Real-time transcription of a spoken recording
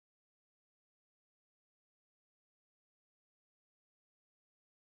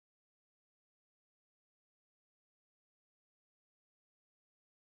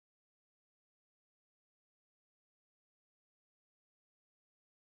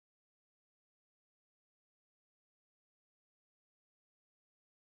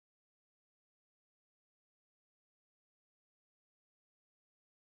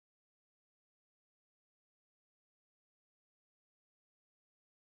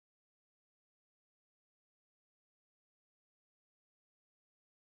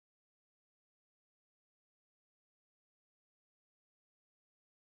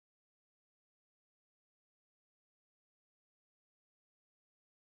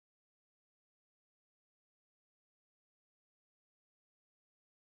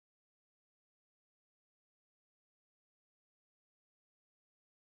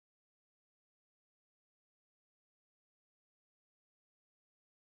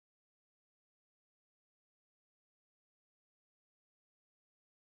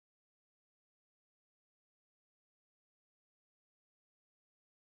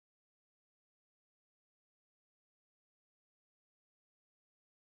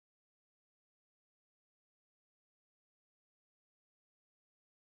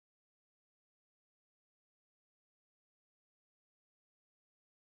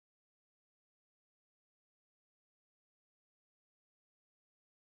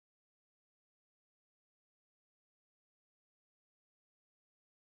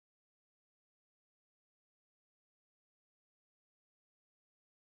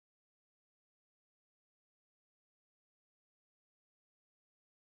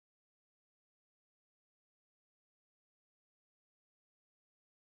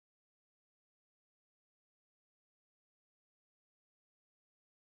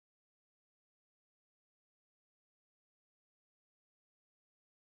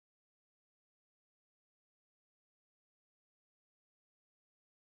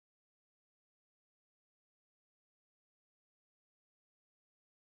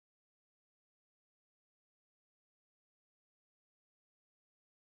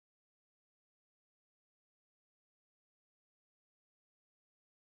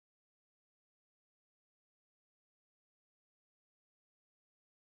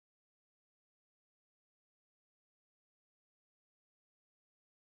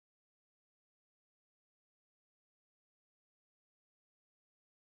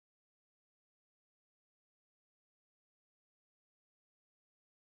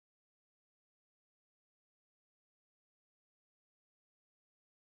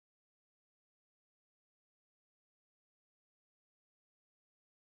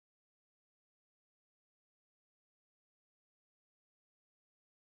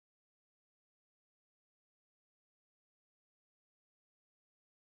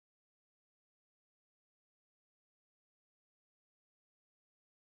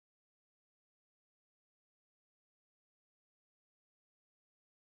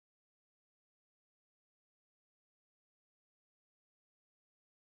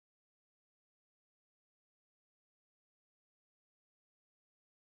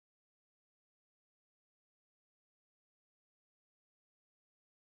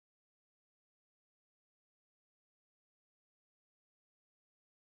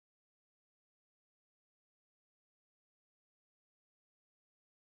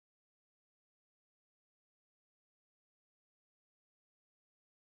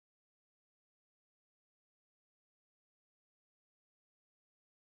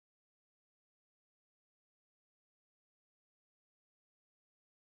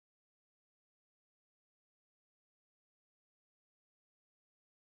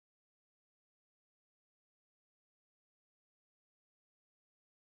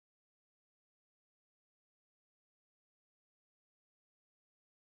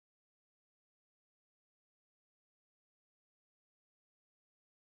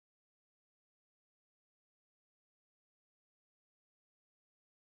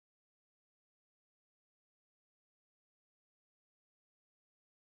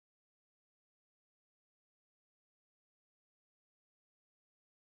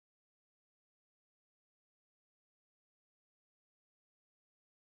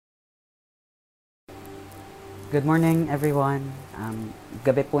Good morning, everyone.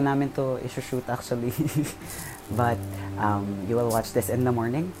 Gabi po namin to isushoot actually. But you will watch this in the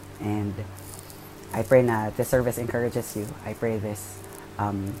morning. And I pray na this service encourages you. I pray this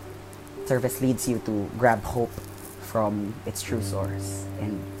service leads you to grab hope from its true source.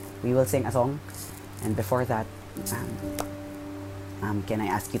 And we will sing a song. And before that, can I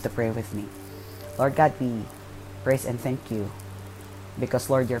ask you to pray with me? Lord God, we praise and thank you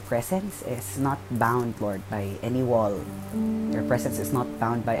because, Lord, your presence is not bound, Lord, by any wall. Your presence is not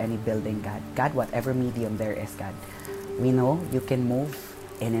bound by any building, God. God, whatever medium there is, God, we know you can move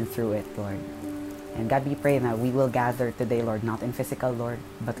in and through it, Lord. And God, we pray that we will gather today, Lord, not in physical, Lord,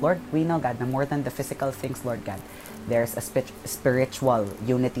 but Lord, we know, God, that more than the physical things, Lord God, there's a spiritual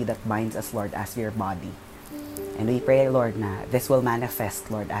unity that binds us, Lord, as your body. And we pray, Lord, na this will manifest,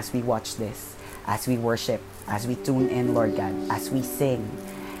 Lord, as we watch this, as we worship, as we tune in, Lord God, as we sing,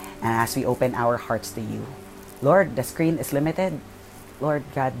 and as we open our hearts to you. Lord, the screen is limited, Lord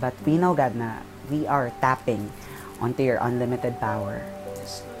God, but we know, God, na we are tapping onto your unlimited power.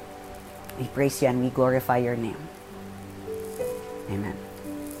 We praise you and we glorify your name. Amen.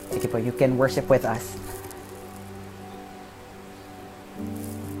 Sige po, you can worship with us.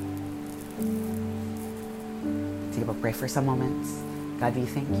 Sige po, pray for some moments. God, we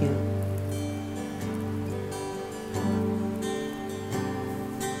thank you.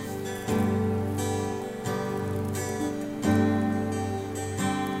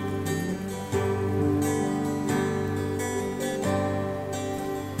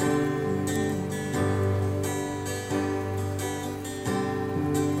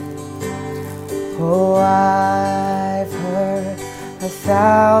 Oh, I've heard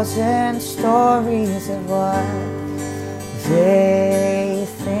 1,000 stories of what they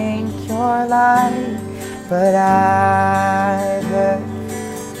think you're like, but I've heard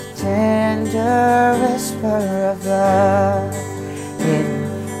the tender whisper of love in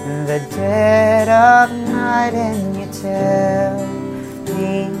the dead of night, and you tell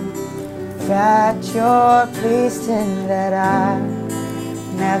me that you're pleased and that I'm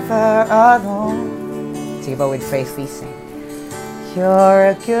never alone. Sige ba, with faith we sing.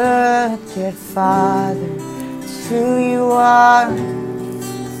 You're a good, good Father. It's who you are.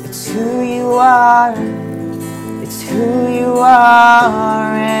 It's who you are. It's who you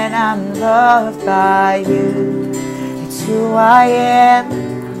are. And I'm loved by you. It's who I am.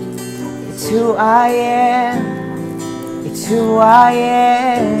 It's who I am. It's who I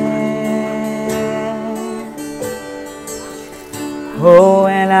am. Oh,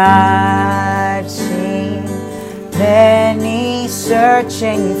 and I've seen many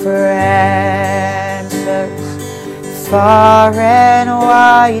searching for answers far and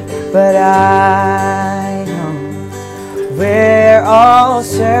wide, but I know we're all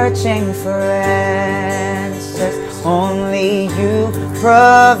searching for answers. Only you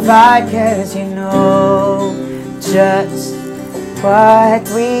provide, 'cause you know just what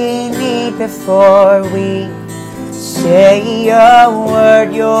we need before we say a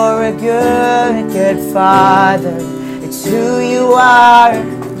word. You're a good, good Father. It's who you are.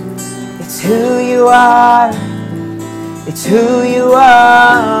 It's who you are. It's who you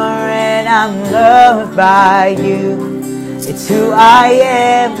are. And I'm loved by you. It's who I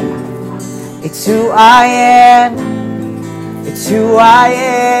am. It's who I am. It's who I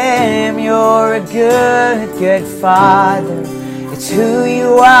am. You're a good, good Father. It's who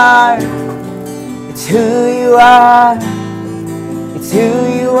you are. It's who you are. It's who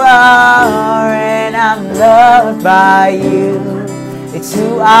you are. And I'm loved by you. It's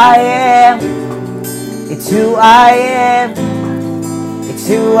who I am. It's who I am. It's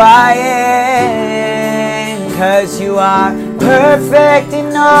who I am. 'Cause you are perfect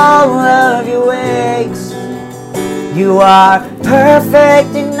in all of your ways. You are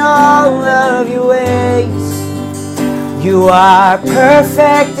perfect in all of your ways. You are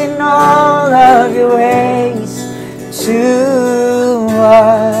perfect in all of your ways to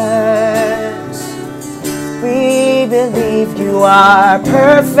us. We believe you are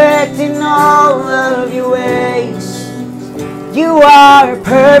perfect in all of your ways. You are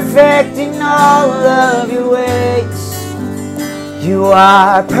perfect in all of your ways. You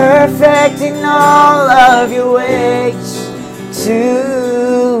are perfect in all of your ways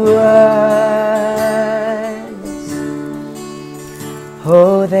to us.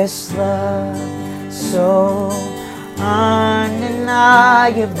 Oh, this love so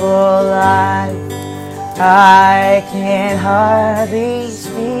undeniable, I can hardly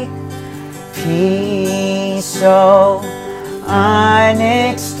speak. Peace so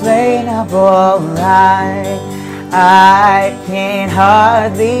unexplainable, I can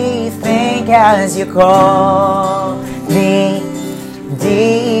hardly think as you call me,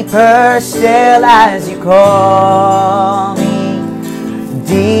 deeper still as you call me,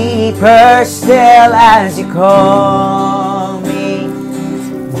 deeper still as you call me,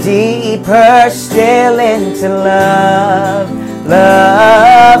 deeper still into love,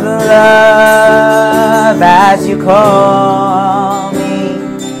 love, love as you call me,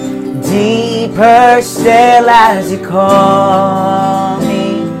 deeper still as you call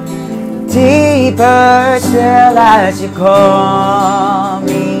me, deeper still as you call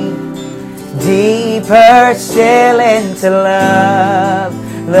me, deeper still into love,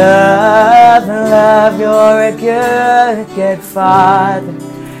 love, love. You're a good, good Father.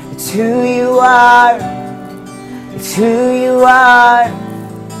 It's who you are. It's who you are.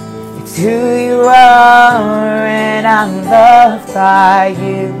 It's who you are, and I'm loved by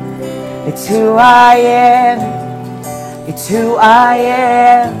you. It's who I am. It's who I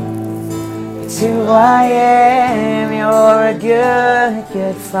am. It's who I am. You're a good,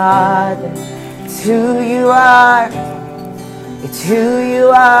 good Father. It's who you are. It's who you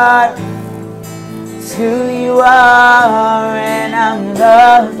are. It's who you are, and I'm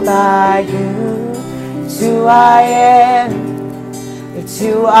loved by you. It's who I am. It's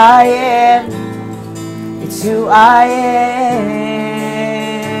who I am. It's who I am.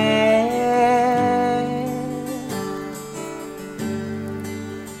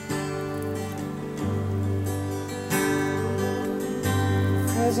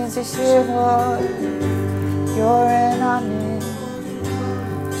 Presence is here, Lord. You're in our midst.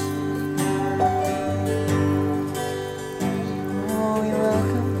 Oh, we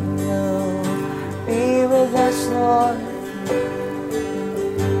welcome you. Be with us, Lord.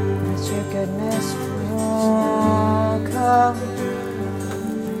 Let your goodness flow. Come.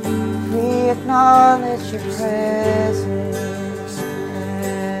 We acknowledge your presence.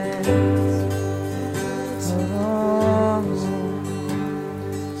 Oh.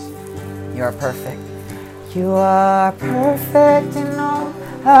 You are perfect. You are perfect in all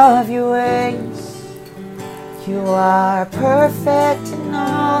of your ways. You are perfect in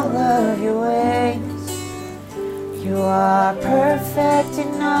all of your ways. You are perfect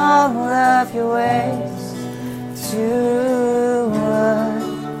in all of your ways to us.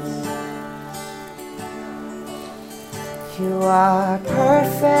 You are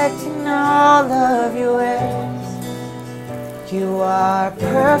perfect in all of your ways. You are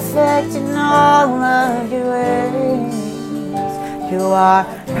perfect in all of your ways. You are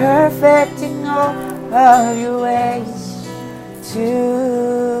perfect in all of your ways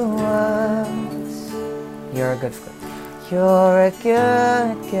to us. You're a good Father. You're a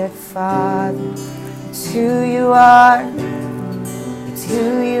good, good Father. It's who you are. It's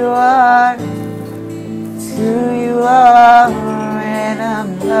who you are. It's who you are, and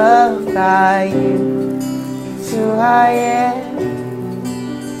I'm loved by you. It's who I am.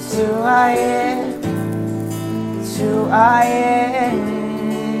 It's who I am. It's who I am.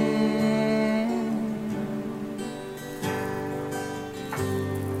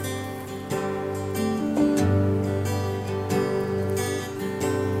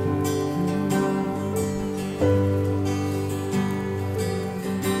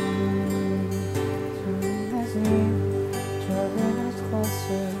 Drawing us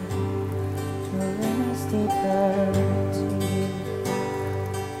closer, drawing us deeper to you.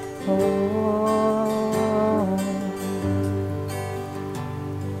 Oh.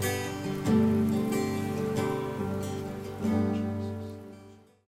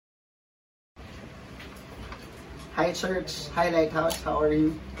 Hi Church, hi Lighthouse, how are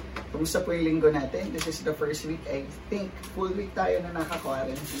you? Kumusta po yung linggo natin? This is the first week, I think, full week tayo na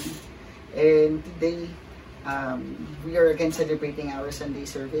naka-quarantine. And today, we are again celebrating our Sunday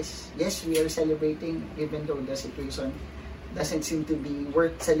service. Yes, we are celebrating even though the situation doesn't seem to be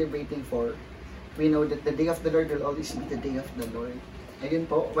worth celebrating for. We know that the day of the Lord will always be the day of the Lord. Ayun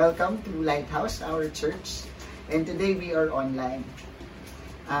po, welcome to Lighthouse, our church. And today we are online.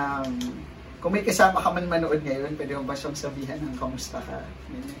 Kung may kasama ka man manood ngayon, pwede mo ba siyang sabihan ng kamusta ka?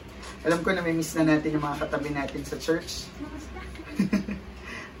 Alam ko na may miss na natin yung mga katabi natin sa church.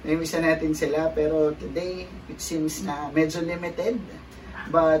 May miss na natin sila, pero today, it seems na medyo limited.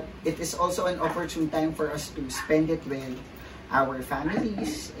 But it is also an opportune time for us to spend it with our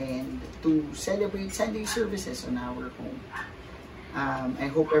families and to celebrate Sunday services on our home. I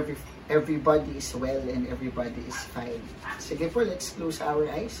hope everybody is well and everybody is fine. Sige po, let's close our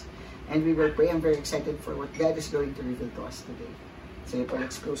eyes. And we will pray. I'm very excited for what God is going to reveal to us today. So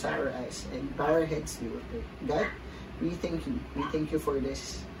let's close our eyes and bow our heads. We will pray. God, we thank you. We thank you for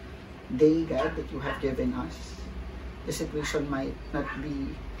this day, God, that you have given us. the situation might not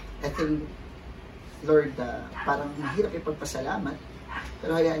be, I think, Lord, parang mahirap ipagpasalamat,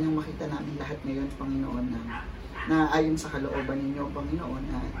 pero hayaan niyong makita namin lahat ngayon, Panginoon, na ayon sa kalooban ninyo, Panginoon,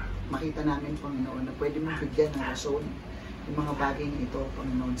 na makita namin, Panginoon, na pwede mong bigyan ng rason yung mga bagay na ito,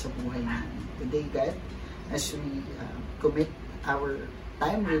 Panginoon, sa buhay namin. Today, God, as we commit our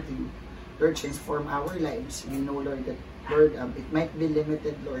time with you, Lord, transform our lives. We know, Lord, that, Lord, it might be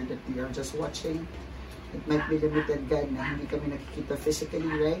limited, Lord, that we are just watching. It might be limited, God, na hindi kami nakikita physically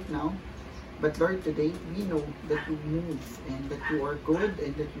right now. But Lord, today, we know that you move and that you are good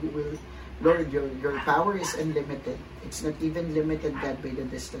and that you will, Lord, your power is unlimited. It's not even limited, God, by the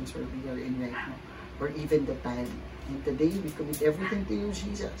distance where we are in right now, or even the time. And today, we commit everything to you,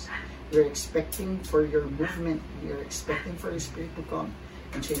 Jesus. We are expecting for your movement. We are expecting for your Spirit to come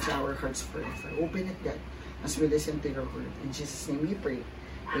and change our hearts forever. Open it, God, as we listen to your word. In Jesus' name we pray.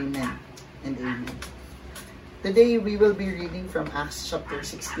 Amen and amen. Today, we will be reading from Acts chapter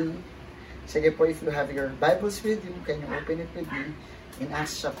 16. Sige po, if you have your Bibles with you, can you open it with me in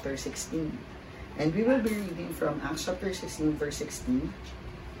Acts chapter 16. And we will be reading from Acts chapter 16, verse 16.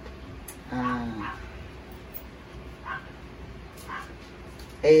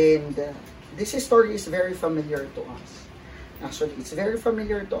 This story is very familiar to us. Actually, it's very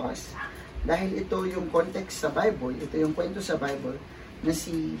familiar to us dahil ito yung context sa Bible, ito yung kwento sa Bible na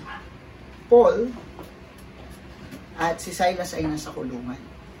si Paul at si Silas ay nasa kulungan.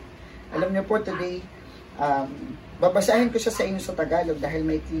 Alam niyo po, today, babasahin ko siya sa inyo sa Tagalog dahil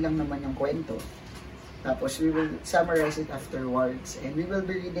maikli lang naman yung kwento. Tapos, we will summarize it afterwards. And we will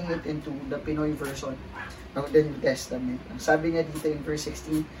be reading it into the Pinoy version of the New Testament. Sabi niya dito in verse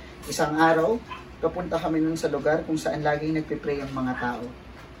 16, isang araw, papunta kami nun sa lugar kung saan laging nagpipray ang mga tao.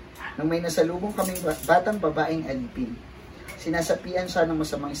 Nang may nasalubong kaming batang babaeng alipin. Sinasapian siya ng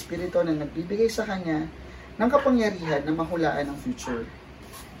masamang espiritu na nagbibigay sa kanya ng kapangyarihan na mahulaan ang future.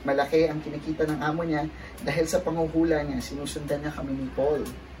 Malaki ang kinikita ng amo niya dahil sa panghuhula niya, sinusundan niya kami ni Paul.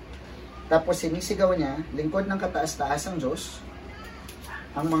 Tapos sinisigaw niya, lingkod ng kataas-taasang Diyos,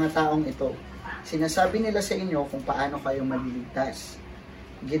 ang mga taong ito. Sinasabi nila sa inyo kung paano kayo maliligtas.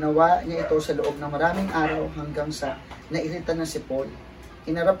 Ginawa niya ito sa loob ng maraming araw hanggang sa nairita na si Paul.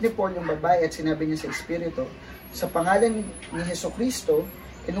 Hinarap ni Paul yung babae at sinabi niya sa Espiritu, sa pangalan ni Jesucristo,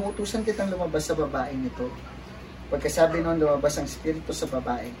 inuutusan kitang lumabas sa babaeng ito. Pagkasabi noon, lumabas ang Espiritu sa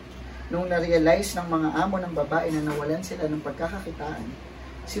babae. Nung na-realize ng mga amo ng babae na nawalan sila ng pagkakakitaan,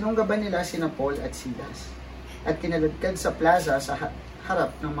 sinunggaban nila sina Paul at Silas at kinaladkad sa plaza sa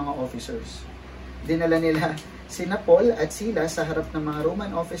harap ng mga officers. Dinala nila sina Paul at Silas sa harap ng mga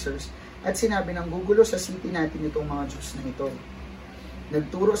Roman officers at sinabi ng gugulo sa city natin itong mga Diyos na ito.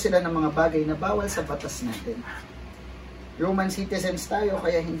 Nagturo sila ng mga bagay na bawal sa batas natin. Roman citizens tayo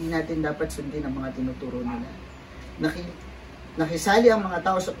kaya hindi natin dapat sundin ang mga tinuturo nila. Nakisali ang mga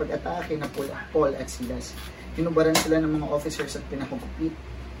tao sa pag-atake na Paul at Silas. Hinubaran sila ng mga officers at pinahugupit.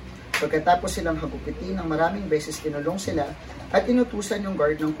 Pagkatapos silang hagupitin ng maraming beses, kinulong sila at inutusan yung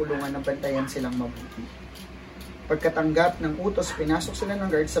guard ng kulungan na bantayan silang mabuti. Pagkatanggap ng utos, pinasok sila ng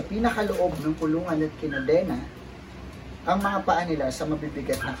guard sa pinakaloob ng kulungan at kinadena ang mga paa nila sa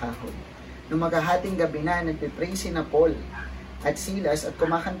mabibigat na kahoy. Nung maghahating gabi na, nagpipray sina Paul at Silas at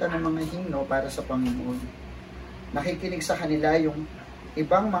kumakanta ng mga himno para sa Panginoon. Nakikinig sa kanila yung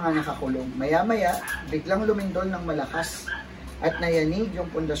ibang mga nakakulong. Maya-maya, biglang lumindol ng malakas at nayanig yung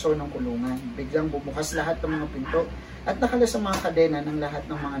pundasyon ng kulungan. Biglang bumukas lahat ng mga pinto at nakalas ang mga kadena ng lahat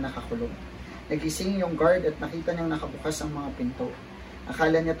ng mga nakakulong. Nagising yung guard at nakita niyang nakabukas ang mga pinto.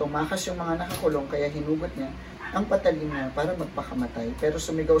 Akala niya tumakas yung mga nakakulong kaya hinugot niya ang patalim niya para magpakamatay. Pero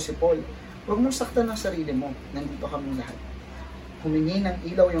sumigaw si Paul, huwag mong saktan ang sarili mo, nandito kaming lahat. Humingi ng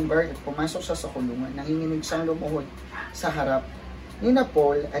ilaw yung guard at pumasok siya sa kulungan. Nanginginig siyang lumuhod sa harap ni na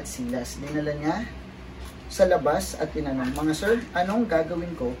Paul at Silas. Dinala niya sa labas at tinanong, mga sir, anong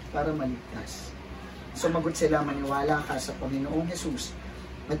gagawin ko para maligtas? Sumagot sila, maniwala ka sa Panginoong Jesus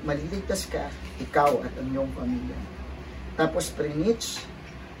at maliligtas ka, ikaw at ang iyong pamilya. Tapos preach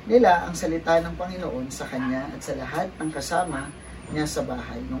nila ang salita ng Panginoon sa kanya at sa lahat ng kasama niya sa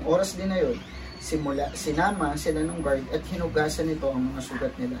bahay. Nung oras din na yun, sinama sila ng guard at hinugasan nito ang mga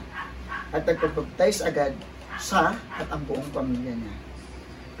sugat nila. At nagpapabaptize agad siya at ang buong pamilya niya.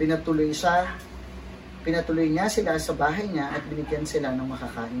 Pinatuloy niya sila sa bahay niya at binigyan sila ng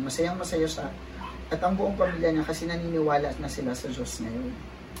makakain. Masayang masaya siya at ang buong pamilya niya kasi naniniwala na sila sa Diyos ngayon.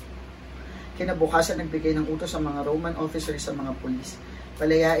 Kinabukasan nagbigay ng utos sa mga Roman officers sa mga pulis,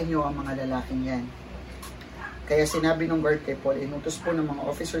 palayain niyo ang mga lalaking yan. Kaya sinabi ng guard kay Paul, inutos po ng mga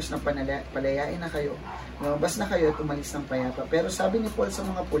officers na palayain na kayo, lumabas na kayo at umalis ng payapa. Pero sabi ni Paul sa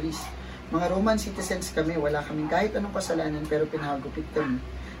mga pulis, Mga Roman citizens kami, wala kaming kahit anong kasalanan pero pinagupit kami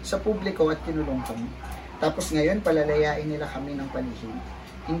sa publiko at kinulong kami. Tapos ngayon, palalayain nila kami ng palihim.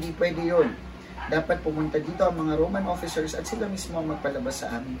 Hindi pwede yun. Dapat pumunta dito ang mga Roman officers at sila mismo ang magpalabas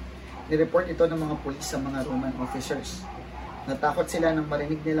sa amin. Nireport ito ng mga pulis sa mga Roman officers. Natakot sila nang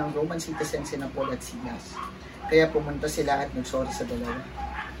marinig nilang Roman citizens sina Paul at Silas. Kaya pumunta sila at nagsorry sa dalawa.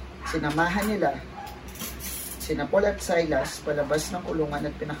 Sinamahan nila sina Paul at Silas palabas ng kulungan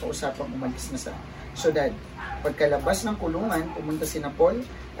at pinakausapang umalis na sa syudad. Pagkalabas ng kulungan, pumunta sina Paul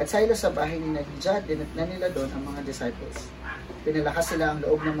at Silas sa bahay ni Lydia at dinatnan nila doon ang mga disciples. Pinalakas sila ang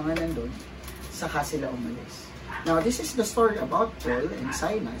loob ng mga nandun, saka sila umalis. Now, this is the story about Paul and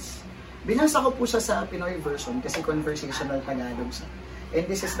Silas. Binasa ko po siya sa Pinoy version kasi conversational Tagalog siya. And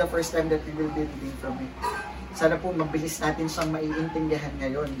this is the first time that we will be reading from it. Sana po mabilis natin siyang maiintindihan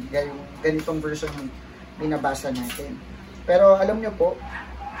ngayon. Ganitong version binabasa natin. Pero alam nyo po,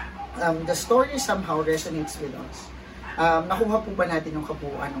 the story somehow resonates with us. Nakuha po ba natin yung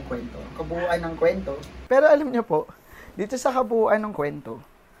kabuuan ng kwento? Kabuuan ng kwento. Pero alam nyo po, dito sa kabuuan ng kwento,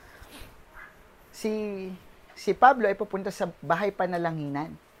 si Pablo ay papunta sa bahay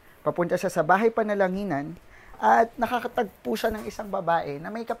panalanginan. Papunta siya sa bahay panalanginan at nakakatagpo siya ng isang babae na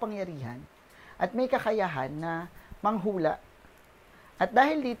may kapangyarihan at may kakayahan na manghula. At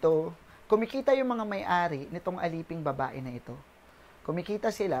dahil dito, kumikita yung mga may-ari nitong aliping babae na ito. Kumikita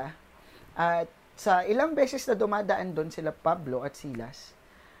sila at sa ilang beses na dumadaan doon sila Pablo at Silas,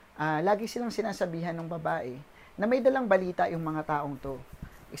 lagi silang sinasabihan ng babae na may dalang balita yung mga taong to.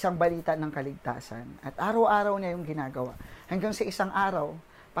 Isang balita ng kaligtasan. At araw-araw niya yung ginagawa. Hanggang sa isang araw,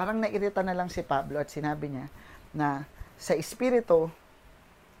 parang nairita na lang si Pablo at sinabi niya na sa espiritu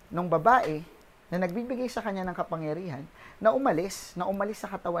ng babae na nagbibigay sa kanya ng kapangyarihan, na umalis sa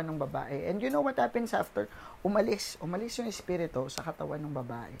katawan ng babae. And you know what happens after? Umalis yung espiritu sa katawan ng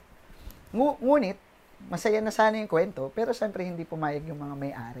babae. Ngunit, masaya na sana yung kwento, pero siyempre hindi pumayag yung mga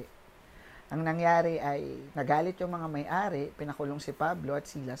may-ari. Ang nangyari ay, nagalit yung mga may-ari, pinakulong si Pablo at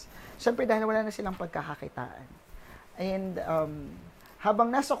Silas, siyempre dahil wala na silang pagkakakitaan. And habang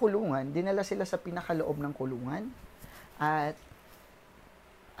nasa kulungan, dinala sila sa pinakaloob ng kulungan, at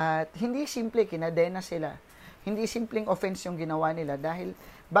hindi simple, kinadena sila. Hindi simpleng offense yung ginawa nila dahil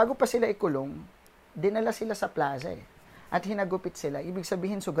bago pa sila ikulong, dinala sila sa plaza at hinagupit sila. Ibig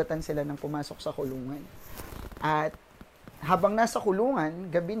sabihin, sugatan sila ng pumasok sa kulungan. At habang nasa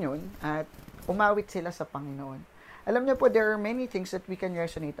kulungan, gabi yun, at umawit sila sa Panginoon. Alam niyo po, there are many things that we can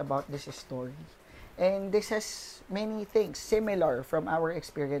resonate about this story. And this has many things similar from our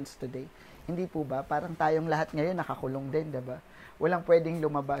experience today. Hindi po ba? Parang tayong lahat ngayon nakakulong din, diba? Walang pwedeng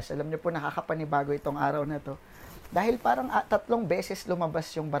lumabas. Alam niyo po, nakakapanibago itong araw na to. Dahil parang 3 beses lumabas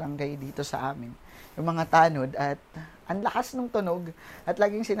yung barangay dito sa amin. Yung mga tanod at ang lakas ng tunog at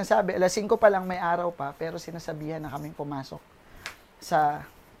laging sinasabi, 5 pa lang may araw pa, pero sinasabihan na kaming pumasok sa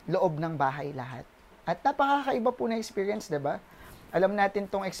loob ng bahay lahat. At napakakaiba po na experience, diba? Alam natin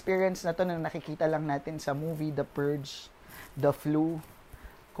tong experience na to na nakikita lang natin sa movie The Purge, The Flu,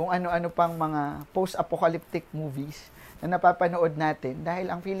 kung ano-ano pang mga post-apocalyptic movies na napapanood natin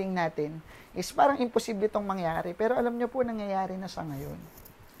dahil ang feeling natin is parang imposible itong mangyari. Pero alam nyo po, nangyayari na sa ngayon.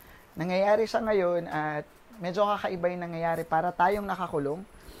 Nangyayari sa ngayon at medyo kakaiba yung nangyayari para tayong nakakulong.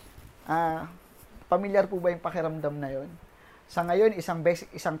 Pamilyar po ba yung pakiramdam na yon? Sa ngayon,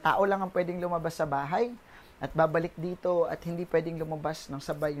 isang tao lang ang pwedeng lumabas sa bahay at babalik dito at hindi pwedeng lumabas ng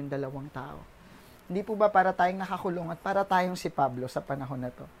sabay yung 2 tao. Hindi po ba para tayong nakakulong at para tayong si Pablo sa panahon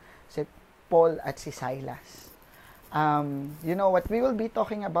na to? Si Paul at si Silas. You know, what we will be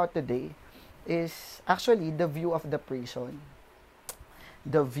talking about today is actually the view of the prison.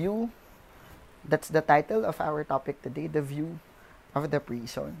 The view, that's the title of our topic today, the view of the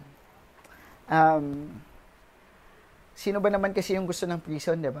prison. Sino ba naman kasi yung gusto ng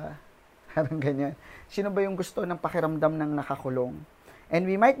prison, diba? Parang ganyan. Sino ba yung gusto ng pakiramdam ng nakakulong? And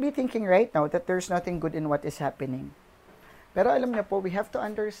we might be thinking right now that there's nothing good in what is happening. Pero alam niyo po, we have to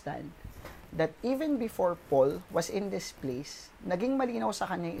understand that even before Paul was in this place, naging malinaw sa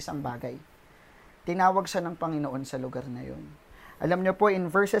kanya yung isang bagay. Tinawag siya ng Panginoon sa lugar na yun. Alam niyo po,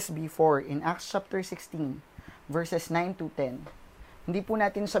 in verses before, in Acts chapter 16, verses 9 to 10, hindi po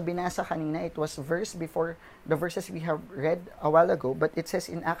natin sa binasa kanina, it was verse before the verses we have read a while ago, but it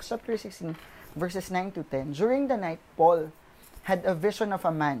says in Acts chapter 16, verses 9 to 10, during the night, Paul had a vision of a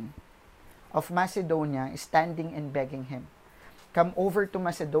man of Macedonia standing and begging him, "Come over to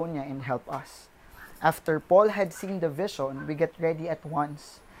Macedonia and help us." After Paul had seen the vision, we get ready at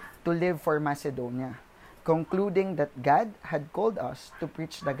once to live for Macedonia, concluding that God had called us to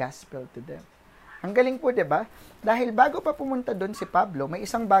preach the gospel to them. Ang galing po, 'di ba? Dahil bago pa pumunta doon si Pablo, may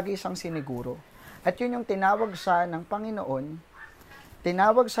isang bagay siyang siniguro. At yun yung tinawag siya ng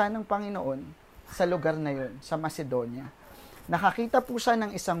Panginoon sa lugar na yun, sa Macedonia. Nakakita po siya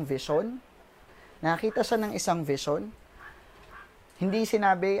ng isang vision. Hindi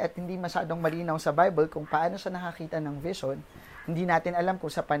sinabi at hindi masyadong malinaw sa Bible kung paano siya nakakita ng vision. Hindi natin alam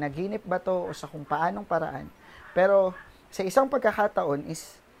kung sa panaginip ba to o sa kung paanong paraan. Pero sa isang pagkakataon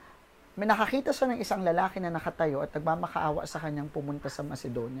is may nakakita siya ng isang lalaki na nakatayo at nagmamakaawa sa kanyang pumunta sa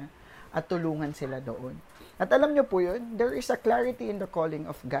Macedonia at tulungan sila doon. At alam niyo po yun, there is a clarity in the calling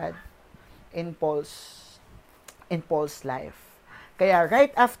of God in Paul's life. Kaya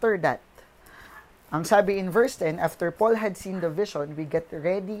right after that, ang sabi in verse 10, after Paul had seen the vision, we get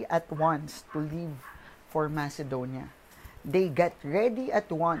ready at once to leave for Macedonia. They got ready at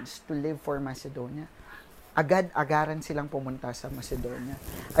once to leave for Macedonia. Agad-agaran silang pumunta sa Macedonia.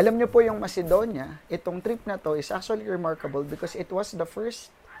 Alam niyo po yung Macedonia, itong trip na to is actually remarkable because it was the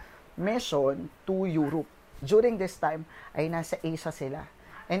first mission to Europe. During this time, ay nasa Asia sila.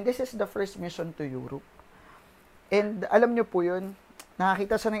 And this is the first mission to Europe. And alam niyo po yun,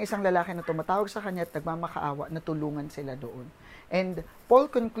 nakakita siya ng isang lalaki na tumatawag sa kanya at nagmamakaawa na tulungan sila doon. And Paul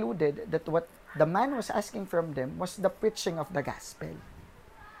concluded that what the man was asking from them was the preaching of the gospel.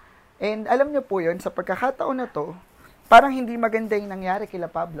 And alam niyo po yun, sa pagkakataon na to, parang hindi maganda yung nangyari kila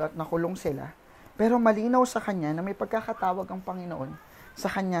Pablo at nakulong sila. Pero malinaw sa kanya na may pagkakatawag ang Panginoon sa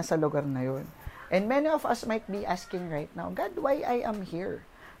kanya sa lugar na yun. And many of us might be asking right now, God, why I am here?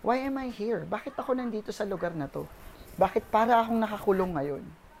 Why am I here? Bakit ako nandito sa lugar na to? Bakit para akong nakakulong ngayon?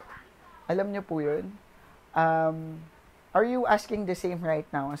 Alam niyo po yun? Are you asking the same right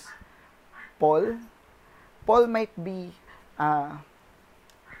now as Paul? Paul might be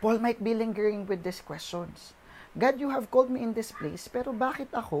lingering with these questions. God, you have called me in this place, pero bakit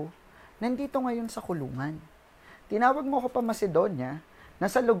ako nandito ngayon sa kulungan? Tinawag mo ako pa Macedonia,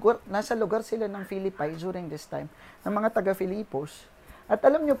 nasa lugar sila ng Philippi during this time, ng mga taga-Filipos. At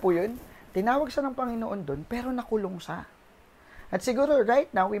alam niyo po yun, tinawag siya ng Panginoon doon, pero nakulong siya. At siguro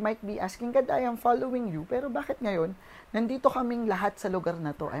right now, we might be asking, God, I am following you, pero bakit ngayon, nandito kaming lahat sa lugar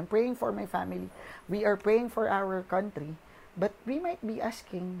na to? I'm praying for my family. We are praying for our country. But we might be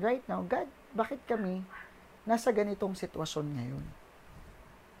asking right now, God, bakit kami nasa ganitong sitwasyon ngayon?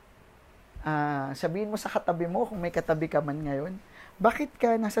 Sabihin mo sa katabi mo, kung may katabi ka man ngayon, bakit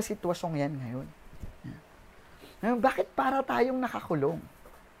ka nasa sitwasyong yan ngayon? Bakit para tayong nakakulong?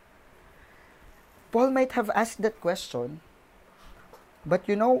 Paul might have asked that question, but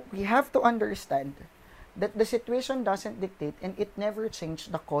we have to understand that the situation doesn't dictate and it never changed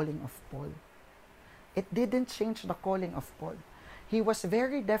the calling of Paul. It didn't change the calling of Paul. He was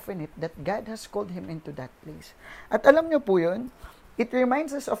very definite that God has called him into that place. At alam niyo po yun, it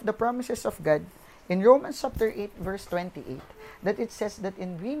reminds us of the promises of God in Romans chapter 8 verse 28, that it says that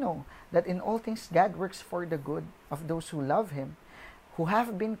we know that in all things God works for the good of those who love Him, who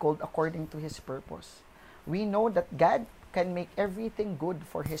have been called according to His purpose. We know that God can make everything good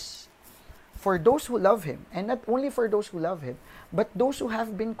for those who love Him, and not only for those who love Him, but those who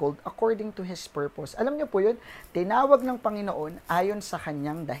have been called according to His purpose. Alam niyo po yun, tinawag ng Panginoon ayon sa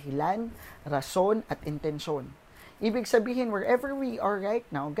kanyang dahilan, rason, at intensyon. Ibig sabihin, wherever we are right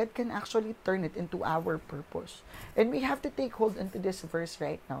now, God can actually turn it into our purpose. And we have to take hold into this verse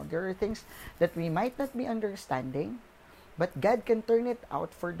right now. There are things that we might not be understanding, but God can turn it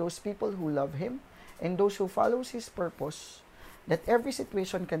out for those people who love Him and those who follows His purpose, that every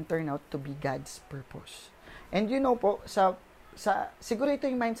situation can turn out to be God's purpose. And you know po, siguro ito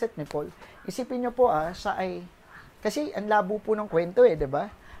yung mindset ni Paul. Isipin niyo po, kasi ang labo po ng kwento diba?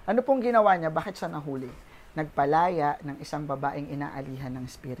 Ano pong ginawa niya? Bakit siya nahuli? Nagpalaya ng isang babaeng inaalihan ng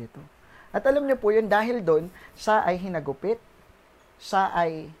espiritu. At alam niyo po yun, dahil doon, siya ay hinagupit, siya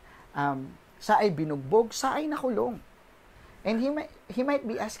ay binugbog, siya ay nakulong. And he might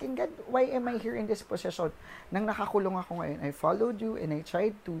be asking, God, why am I here in this position? Nang nakakulong ako ngayon, I followed you and I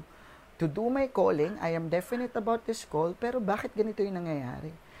tried to do my calling. I am definite about this call, pero bakit ganito yung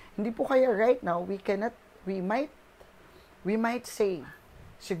nangyayari? Hindi po kaya right now, we might say,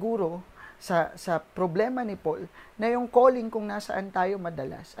 siguro, sa problema ni Paul, na yung calling kung nasaan tayo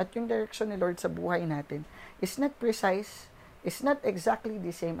madalas, at yung direction ni Lord sa buhay natin, is not precise, is not exactly the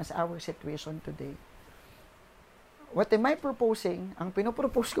same as our situation today. What am I proposing? Ang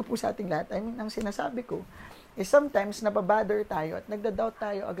pinopropose ko po sa ating lahat, ang sinasabi ko, is sometimes nababother tayo at nagda-doubt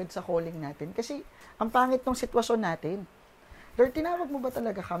tayo agad sa calling natin. Kasi, ang pangit ng sitwasyon natin. Lord, tinawag mo ba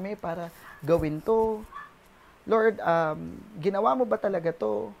talaga kami para gawin to? Lord, ginawa mo ba talaga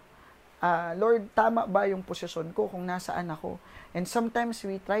to? Lord, tama ba yung posisyon ko kung nasaan ako? And sometimes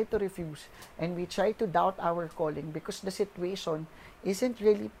we try to refuse and we try to doubt our calling because the situation isn't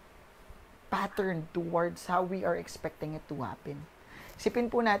really patterned towards how we are expecting it to happen. Sipin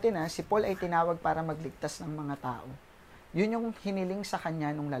po natin si Paul ay tinawag para magligtas ng mga tao. Yun yung hiniling sa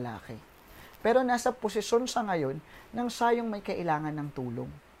kanya nung lalaki. Pero nasa posisyon sa ngayon nang siya yung may kailangan ng tulong.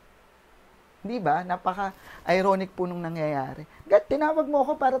 Di ba? Napaka-ironic po nung nangyayari. God, tinawag mo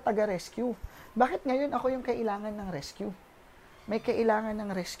ako para taga-rescue. Bakit ngayon ako yung kailangan ng rescue? May kailangan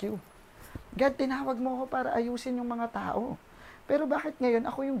ng rescue. God, tinawag mo ako para ayusin yung mga tao. Pero bakit ngayon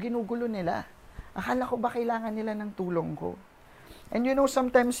ako yung ginugulo nila? Akala ko ba kailangan nila ng tulong ko? And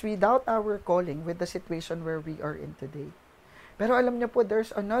sometimes we doubt our calling with the situation where we are in today. Pero alam niyo po, there's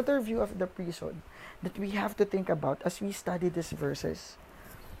another view of the prison that we have to think about as we study these verses.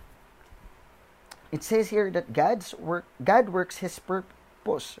 It says here that God works His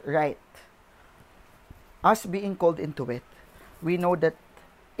purpose right. Us being called into it, we know that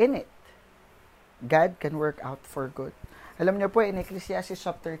in it, God can work out for good. Alam niyo po, in Ecclesiastes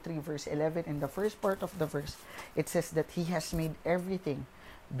chapter 3, verse 11, in the first part of the verse, it says that He has made everything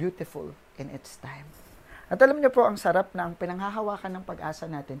beautiful in its time. At alam niyo po, ang sarap na ang pinanghahawakan ng pag-asa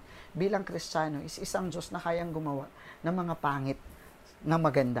natin bilang Kristiyano is isang Diyos na kayang gumawa ng mga pangit na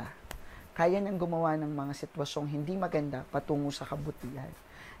maganda. Kaya niyang gumawa ng mga sitwasyong hindi maganda patungo sa kabutihan.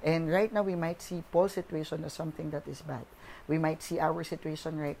 And right now, we might see Paul's situation as something that is bad. We might see our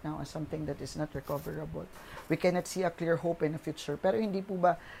situation right now as something that is not recoverable. We cannot see a clear hope in the future. Pero hindi po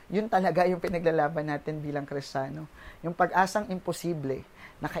ba, yun talaga yung pinaglalaban natin bilang Kristiyano? Yung pag-asang imposible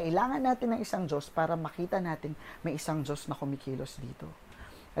na kailangan natin ng isang Diyos para makita natin may isang Diyos na kumikilos dito.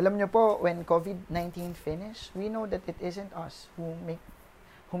 Alam niyo po, when COVID-19 finished, we know that it isn't us who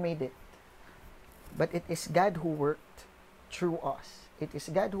made it. But it is God who worked through us. It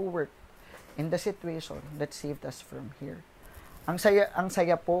is God who worked in the situation that saved us from here. Ang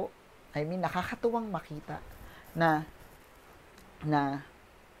saya po, nakakatuwang makita na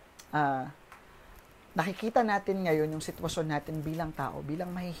nakikita natin ngayon yung sitwasyon natin bilang tao,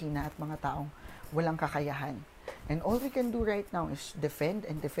 bilang mahihina at mga taong walang kakayahan. And all we can do right now is defend,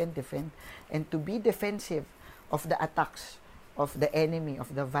 and to be defensive of the attacks of the enemy,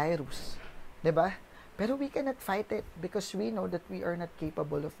 of the virus. 'Di ba? Pero we cannot fight it because we know that we are not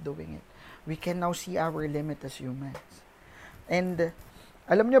capable of doing it. We can now see our limit as humans. And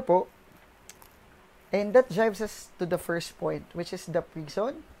alam niyo po, and that drives us to the first point, which is the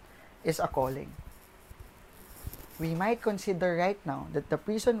prison is a calling. We might consider right now that the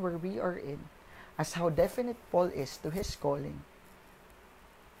prison where we are in, as how definite Paul is to his calling,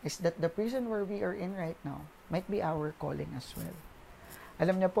 is that the prison where we are in right now might be our calling as well.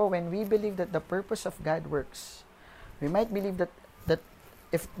 Alam niyo po, when we believe that the purpose of God works, we might believe that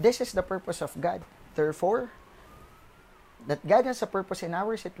if this is the purpose of God, therefore, that God has a purpose in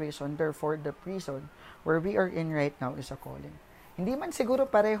our situation, therefore, the prison where we are in right now is a calling. Hindi man siguro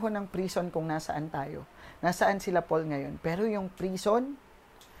pareho ng prison kung nasaan tayo. Nasaan sila Paul ngayon. Pero yung prison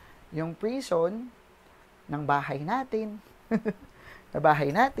ng bahay natin,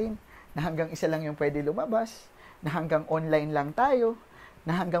 na hanggang isa lang yung pwede lumabas, na hanggang online lang tayo,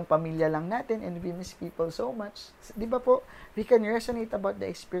 na hanggang pamilya lang natin, and we miss people so much. Di ba po, we can resonate about the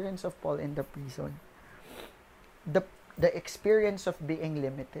experience of Paul in the prison. The experience of being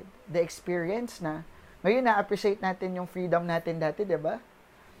limited. The experience na, ngayon na-appreciate natin yung freedom natin dati, di ba?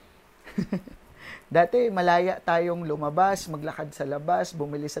 Dati, malaya tayong lumabas, maglakad sa labas,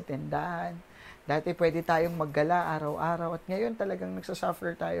 bumili sa tindahan. Dati, pwede tayong maggala araw-araw. At ngayon, talagang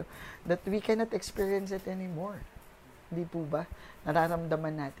nagsasuffer tayo that we cannot experience it anymore. Di po ba?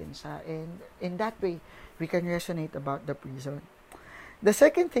 Nararamdaman natin siya. And in that way, we can resonate about the prison. The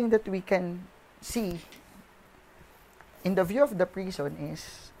second thing that we can see in the view of the prison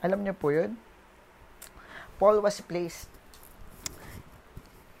is, alam niyo po yun, Paul was placed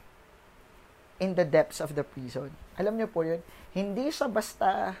in the depths of the prison. Alam niyo po yun, hindi siya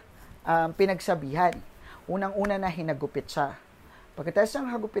basta pinagsabihan. Unang-una na hinagupit siya. Pagkatapos niyang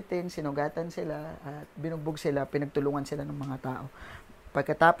hagupitin, sinugatan sila at binugbog sila, pinagtulungan sila ng mga tao.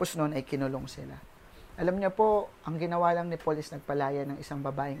 Pagkatapos noon ay kinulong sila. Alam niyo po, ang ginawa lang ni Paul is nagpalaya ng isang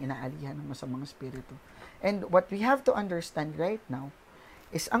babaeng inaalihan ng masamang spirito. And what we have to understand right now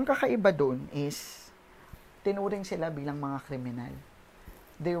is ang kakaiba doon is tinuring sila bilang mga kriminal.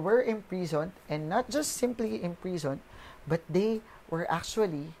 They were imprisoned, and not just simply imprisoned, but they were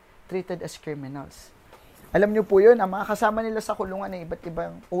actually treated as criminals. Alam niyo po yun, ang mga kasama nila sa kulungan ay iba't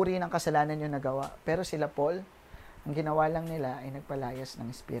ibang uri ng kasalanan yung nagawa. Pero sila Paul, ang ginawa lang nila ay nagpalayas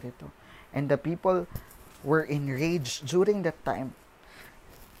ng espiritu. And the people were enraged during that time.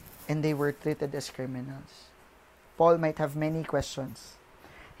 and they were treated as criminals. Paul might have many questions.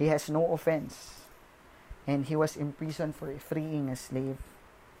 He has no offense, and he was imprisoned for freeing a slave.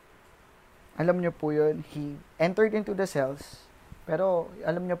 Alam niyo po yun, he entered into the cells, pero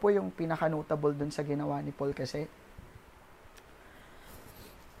alam niyo po yung pinaka-notable dun sa ginawa ni Paul kasi,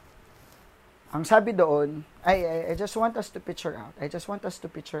 ang sabi doon, I just want us to picture out. I just want us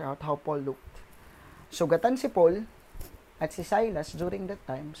to picture out how Paul looked. Sugatan si Paul at si Silas during that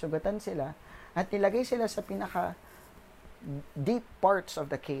time. Sugatan sila at nilagay sila sa pinaka deep parts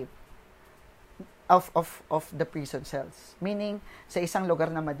of the cave of the prison cells. Meaning, sa isang lugar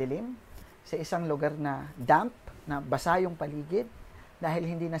na madilim, sa isang lugar na damp, na basa yung paligid dahil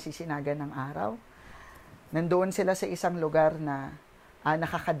hindi nasisinagan ng araw. Nandoon sila sa isang lugar na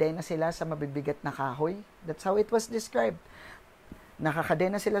nakakadena sila sa mabibigat na kahoy. That's how it was described.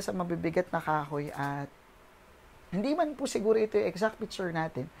 Nakakadena sila sa mabibigat na kahoy at hindi man po siguro ito yung exact picture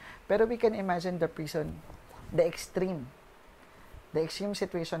natin, pero we can imagine the prison, the extreme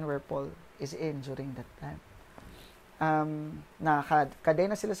situation where Paul is in during that time.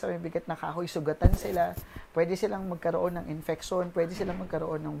 Nakakadena sila sa mabibigat na kahoy, sugatan sila, pwede silang magkaroon ng infection, pwede silang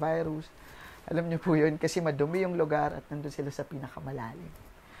magkaroon ng virus. Alam niyo po yun, kasi madumi yung lugar at nandun sila sa pinakamalalim.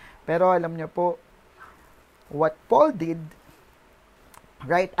 Pero alam niyo po, what Paul did,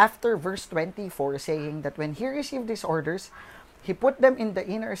 right after verse 24, saying that when he received these orders, he put them in the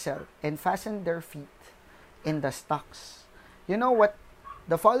inner cell and fastened their feet in the stocks. You know what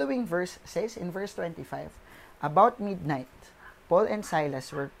the following verse says in verse 25? About midnight, Paul and Silas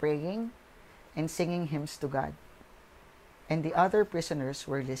were praying and singing hymns to God, and the other prisoners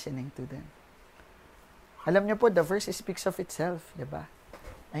were listening to them. Alam niyo po, the verse speaks of itself, di ba?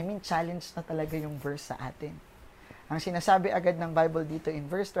 I mean, challenge na talaga yung verse sa atin. Ang sinasabi agad ng Bible dito in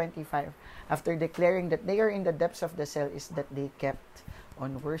verse 25, after declaring that they are in the depths of the cell, is that they kept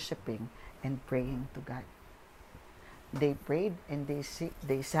on worshiping and praying to God. They prayed and they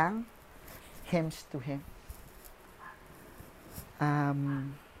sang hymns to Him.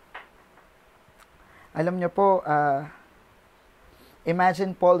 Alam niyo po,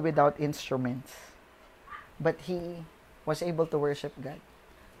 imagine Paul without instruments. But he was able to worship God.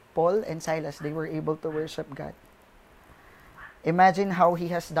 Paul and Silas, they were able to worship God. Imagine how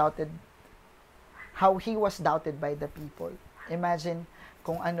he was doubted by the people. Imagine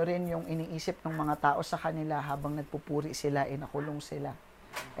kung ano rin yung iniisip ng mga tao sa kanila habang nagpupuri sila, inakulong sila.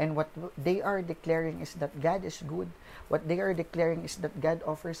 And what they are declaring is that God is good. What they are declaring is that God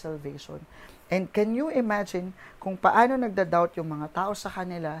offers salvation. And can you imagine kung paano nagda-doubt yung mga tao sa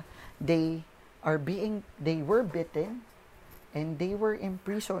kanila? They were beaten and they were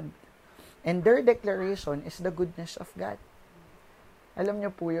imprisoned. And their declaration is the goodness of God. Alam niyo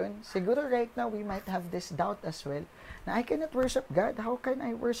po yun? Siguro right now we might have this doubt as well na I cannot worship God. How can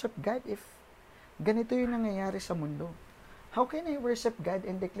I worship God if ganito yung nangyayari sa mundo? How can I worship God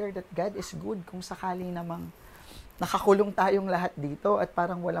and declare that God is good kung sakali namang nakakulong tayong lahat dito at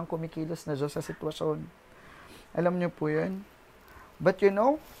parang walang kumikilos na Diyos sa sitwasyon? Alam niyo po yun? But you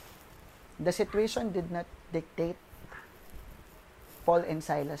know, the situation did not dictate Paul and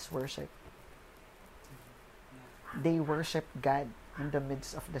Silas' worship. They worshiped God in the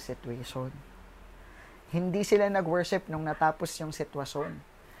midst of the situation. Hindi sila nag-worship nung natapos yung sitwasyon.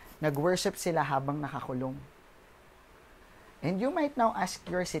 Nag-worship sila habang nakakulong. And you might now ask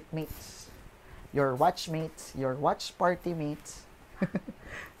your seatmates, your watchmates, your watch party mates,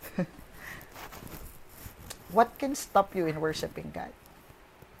 what can stop you in worshiping God?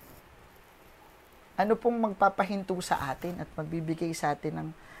 Ano pong magpapahinto sa atin at magbibigay sa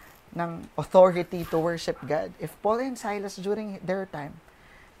atin ng authority to worship God? If Paul and Silas during their time,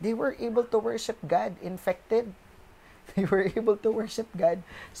 they were able to worship God infected. They were able to worship God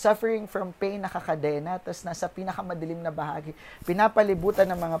suffering from pain, nakakadena, tapos nasa pinakamadilim na bahagi. Pinapalibutan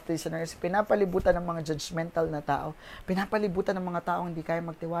ng mga prisoners, pinapalibutan ng mga judgmental na tao, pinapalibutan ng mga taong hindi kaya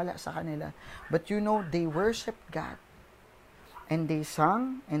magtiwala sa kanila. But you know, they worshiped God. And they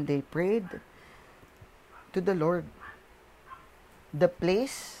sang and they prayed to the Lord. The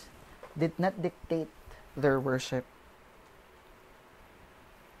place did not dictate their worship.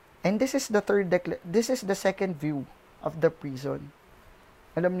 And this is the second view of the prison.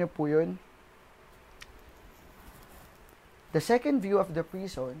 Alam niyo po yun? The second view of the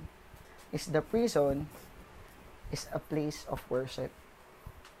prison is a place of worship.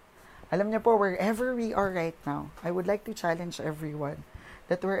 Alam niyo po, wherever we are right now, I would like to challenge everyone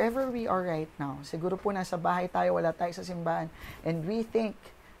that wherever we are right now, siguro po nasa bahay tayo, wala tayo sa simbahan, and we think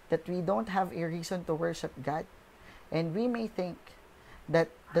that we don't have a reason to worship God, and we may think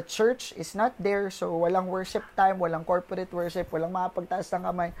that the church is not there, so walang worship time, walang corporate worship, walang makapagtaas ng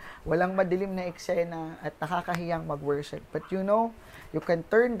kamay, walang madilim na eksena at nakakahiyang mag-worship. But you know, you can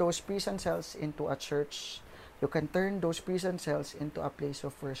turn those prison cells into a church. You can turn those prison cells into a place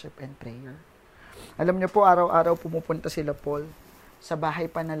of worship and prayer. Alam niyo po, araw-araw pumupunta sila Paul sa bahay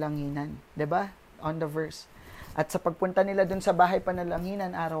panalanginan. 'Di ba? On the verse. At sa pagpunta nila dun sa bahay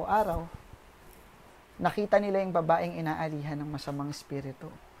panalanginan araw-araw, nakita nila yung babaeng inaalihan ng masamang espiritu.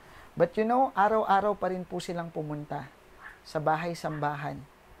 But you know, araw-araw pa rin po silang pumunta sa bahay-sambahan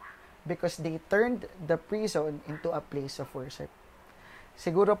because they turned the prison into a place of worship.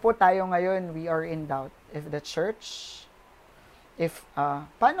 Siguro po tayo ngayon, we are in doubt. If the church,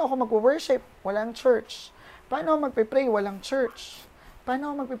 paano ako mag-worship? Walang church. Paano ako magpe-pray? Walang church. Paano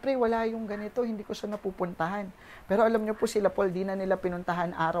ako magpe-pray? Wala yung ganito, hindi ko siya napupuntahan. Pero alam niyo po sila Paul, di na nila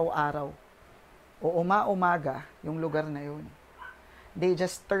pinuntahan araw-araw o umaga yung lugar na yun. They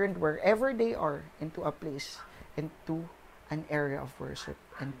just turned wherever they are into a place, into an area of worship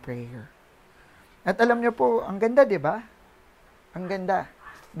and prayer. At alam niyo po, ang ganda, di ba? Ang ganda.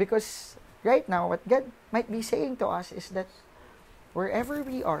 Because right now, what God might be saying to us is that wherever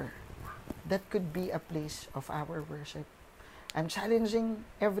we are, that could be a place of our worship. I'm challenging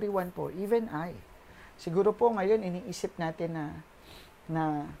everyone po, even I. Siguro po ngayon, iniisip natin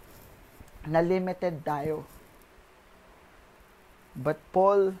na limited tayo. But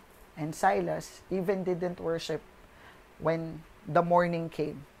Paul and Silas even didn't worship when the morning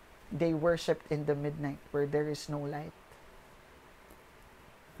came. They worshiped in the midnight where there is no light.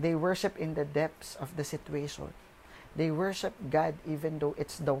 They worship in the depths of the situation. They worship God even though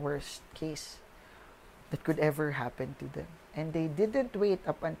it's the worst case that could ever happen to them. And they didn't wait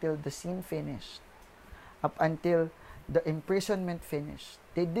up until the scene finished, up until the imprisonment finished.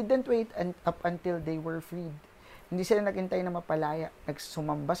 They didn't wait up until they were freed. Hindi sila naghintay na mapalaya.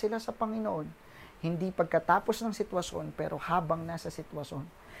 Nagsumamba sila sa Panginoon. Hindi pagkatapos ng sitwasyon, pero habang nasa sitwasyon.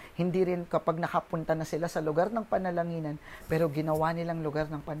 Hindi rin kapag nakapunta na sila sa lugar ng panalanginan, pero ginawa nilang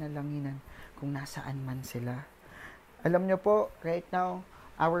lugar ng panalanginan kung nasaan man sila. Alam nyo po, right now,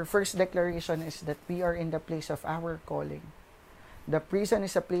 our first declaration is that we are in the place of our calling. The prison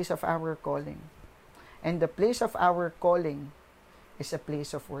is a place of our calling. And the place of our calling is a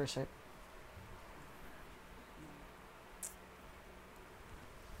place of worship.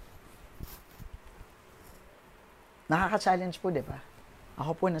 Nakaka-challenge po, di ba?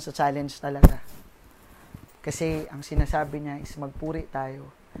 Ako po nasa-challenge talaga. Kasi ang sinasabi niya is magpuri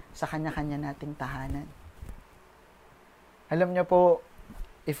tayo sa kanya-kanya nating tahanan. Alam niyo po,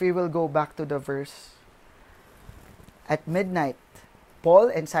 if we will go back to the verse, at midnight,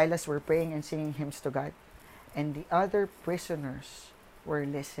 Paul and Silas were praying and singing hymns to God, and the other prisoners were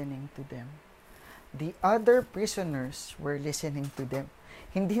listening to them. The other prisoners were listening to them.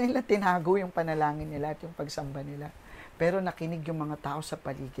 Hindi nila tinago yung panalangin nila at yung pagsamba nila, pero nakinig yung mga tao sa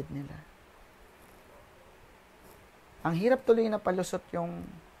paligid nila. Ang hirap tuloy na palusot yung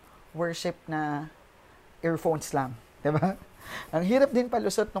worship na earphones lang, diba? Ang hirap din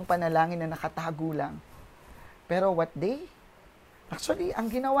palusot ng panalangin na nakatago lang. Pero actually, ang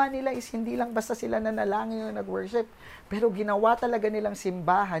ginawa nila is hindi lang basta sila nanalangin o nag-worship, pero ginawa talaga nilang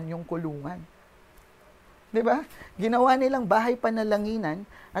simbahan yung kulungan. Diba? Ginawa nilang bahay panalanginan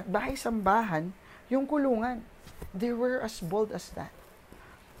at bahay sambahan yung kulungan. They were as bold as that.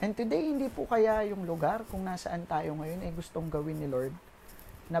 And today, hindi po kaya yung lugar kung nasaan tayo ngayon ay gustong gawin ni Lord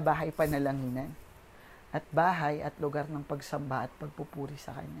na bahay panalanginan at bahay at lugar ng pagsamba at pagpupuri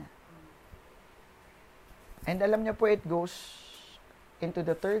sa Kanya. And alam niyo po, it goes into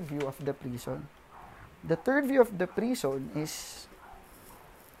the third view of the prison. The third view of the prison is,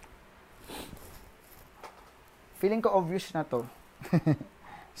 feeling ko obvious na to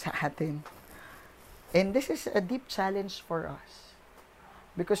sa atin. And this is a deep challenge for us.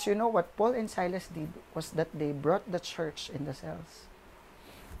 Because you know what Paul and Silas did was that they brought the church in the cells.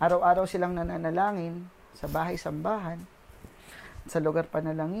 Araw-araw silang nananalangin sa bahay-sambahan, sa lugar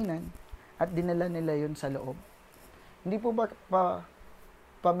panalanginan, at dinala nila yun sa loob. Hindi po ba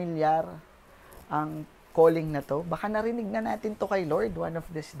pamilyar ang calling na to? Baka narinig na natin to kay Lord one of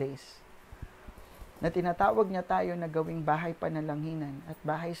these days. Na tinatawag niya tayo na gawing bahay panalanginan at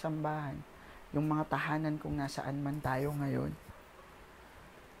bahay sambahan, yung mga tahanan kung nasaan man tayo ngayon.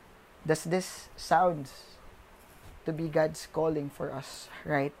 Does this sound to be God's calling for us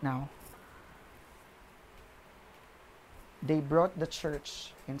right now? They brought the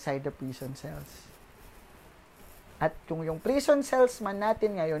church inside the prison cells. At kung yung prison cells man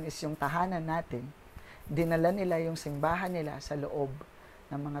natin ngayon is yung tahanan natin, dinala nila yung simbahan nila sa loob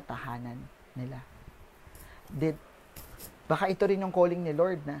ng mga tahanan nila. Baka ito rin yung calling ni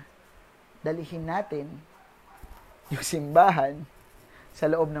Lord na dalihin natin yung simbahan sa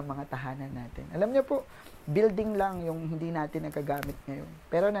loob ng mga tahanan natin. Alam niyo po, building lang yung hindi natin nagagamit ngayon.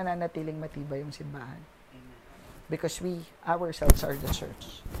 Pero nananatiling matibay yung simbahan. Because we ourselves are the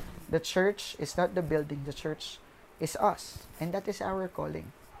church. The church is not the building. The church is us. And that is our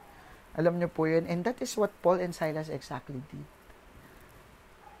calling. Alam niyo po yun. And that is what Paul and Silas exactly did.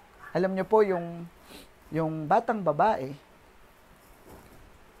 Alam niyo po, yung batang babae,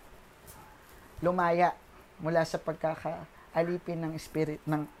 lumaya mula sa pagkakaalipin ng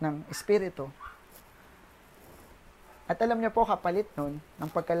espiritu. At alam niyo po, kapalit nun, ng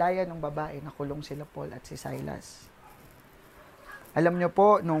pagkalaya ng babae, nakulong sila Paul at si Silas. Alam niyo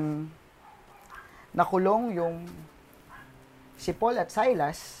po, nung nakulong yung si Paul at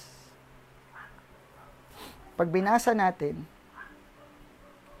Silas, pag binasa natin,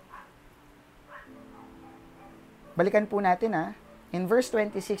 balikan po natin in verse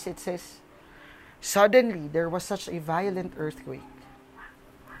 26 it says, "Suddenly there was such a violent earthquake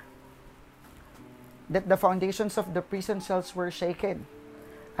that the foundations of the prison cells were shaken.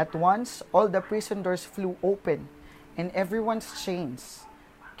 At once, all the prison doors flew open, and everyone's chains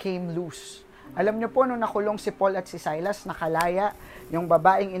came loose." Alam niyo po, nung nakulong si Paul at si Silas, nakalaya yung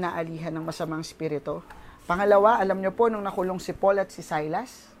babaeng inaalihan ng masamang spirito. Pangalawa, alam niyo po, nung nakulong si Paul at si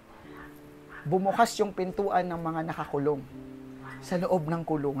Silas, bumukas yung pintuan ng mga nakakulong sa loob ng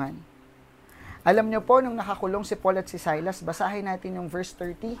kulungan. Alam niyo po, nung nakakulong si Paul at si Silas, basahin natin yung verse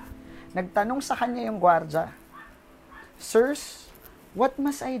 30, nagtanong sa kanya yung gwardya, "Sirs, what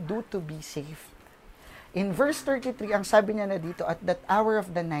must I do to be saved?" In verse 33, ang sabi niya na dito, "At that hour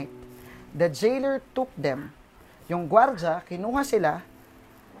of the night, the jailer took them." Yung gwardya, kinuha sila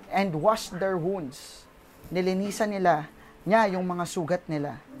and washed their wounds. Nilinisan niya yung mga sugat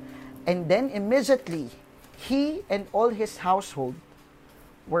nila. And then immediately, he and all his household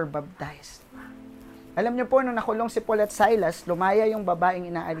were baptized. Alam niyo po, nung nakulong si Paul at Silas, lumaya yung babaeng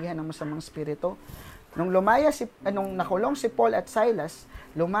inaalihan ng masamang spirito. Nung nakulong si Paul at Silas,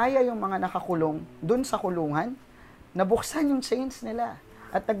 lumaya yung mga nakakulong dun sa kulungan, nabuksan yung chains nila,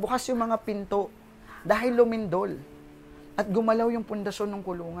 at nagbukas yung mga pinto dahil lumindol, at gumalaw yung pundasyon ng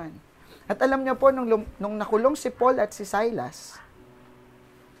kulungan. At alam niyo po, nung nakulong si Paul at si Silas,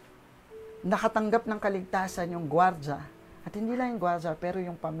 nakatanggap ng kaligtasan yung gwardya, at hindi lang yung gwardya, pero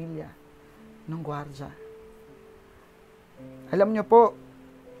yung pamilya ng gwardya. Alam niyo po,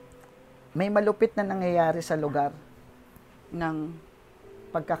 may malupit na nangyayari sa lugar ng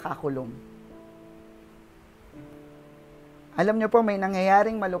pagkakakulong. Alam niyo po, may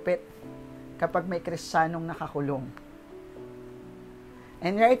nangyayaring malupit kapag may Kristiyanong nakakulong.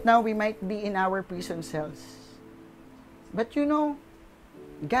 And right now, we might be in our prison cells. But you know,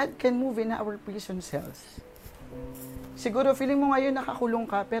 God can move in our prison cells. Siguro, feeling mo ngayon nakakulong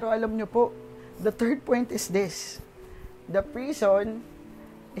ka, pero alam niyo po, the third point is this: the prison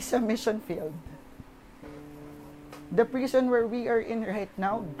is a mission field. The prison where we are in right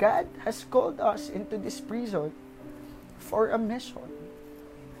now, God has called us into this prison for a mission.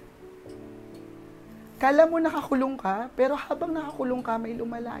 Kala mo nakakulong ka, pero habang nakakulong ka, may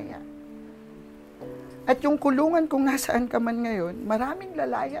lumalaya. At yung kulungan kung nasaan ka man ngayon, maraming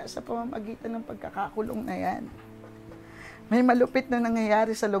lalaya sa pamamagitan ng pagkakakulong na yan. May malupit na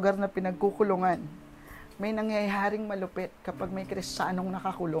nangyayari sa lugar na pinagkukulungan. May nangyayaring malupit kapag may Kristiyanong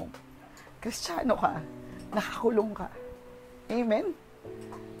nakakulong. Kristiyano ka, nakakulong ka. Amen?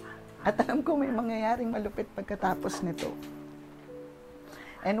 At alam ko may mangyayaring malupit pagkatapos nito.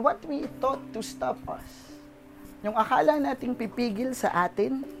 And what we thought to stop us, yung akala nating pipigil sa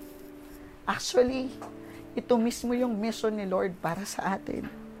atin, actually, ito mismo yung mission ni Lord para sa atin.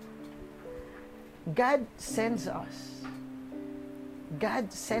 God sends us. God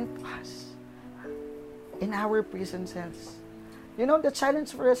sent us in our prison cells. You know, the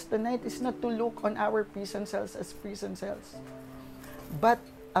challenge for us tonight is not to look on our prison cells as prison cells, but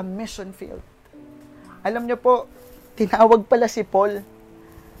a mission field. Alam niyo po, tinawag pala si Paul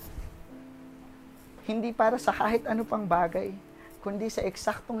hindi para sa kahit ano pang bagay, kundi sa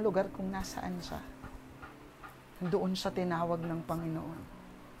eksaktong lugar kung nasaan siya. Doon siya tinawag ng Panginoon.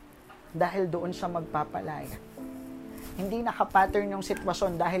 Dahil doon siya magpapalaya. Hindi nakapattern yung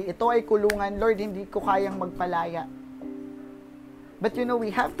sitwasyon. Dahil ito ay kulungan, Lord, hindi ko kayang magpalaya. But you know, we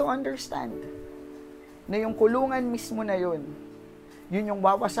have to understand na yung kulungan mismo na yun yung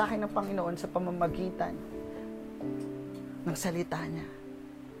wawasakin ng Panginoon sa pamamagitan ng salita niya.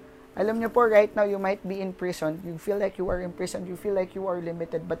 Alam niyo po, right now, you might be in prison. You feel like you are in prison. You feel like you are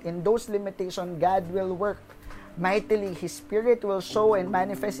limited. But in those limitations, God will work mightily. His Spirit will show and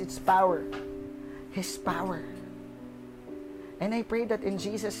manifest its power. His power. And I pray that in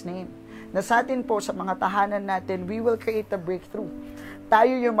Jesus' name, na sa atin po, sa mga tahanan natin, we will create a breakthrough.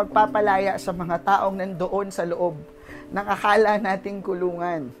 Tayo yung magpapalaya sa mga taong nandoon sa loob ng akala nating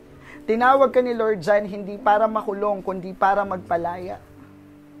kulungan. Tinawag ka ni Lord dyan, hindi para makulong, kundi para magpalaya.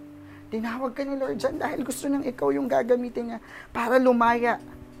 Tinawag ka ni Lord dyan dahil gusto niyang ikaw yung gagamitin niya para lumaya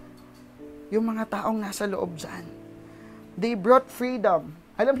yung mga taong nasa loob dyan. They brought freedom.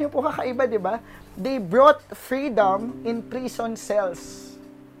 Alam niyo po, kakaiba, di ba? They brought freedom in prison cells.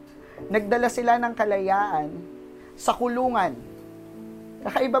 Nagdala sila ng kalayaan sa kulungan.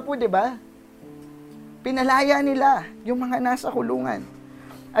 Kakaiba po, di ba? Pinalaya nila yung mga nasa kulungan.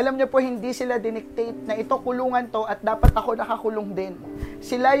 Alam niyo po, hindi sila dinictate na ito kulungan to at dapat ako nakakulong din.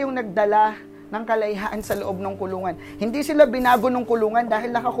 Sila yung nagdala ng kalayaan sa loob ng kulungan. Hindi sila binago ng kulungan dahil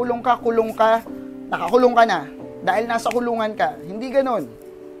nakakulong ka, nakakulong ka na. Dahil nasa kulungan ka. Hindi ganun.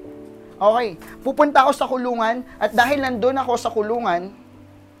 Okay, pupunta ako sa kulungan at dahil nandun ako sa kulungan,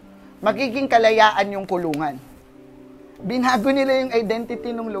 magiging kalayaan yung kulungan. Binago nila yung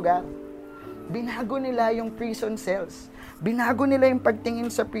identity ng lugar. Binago nila yung prison cells. Binago nila yung pagtingin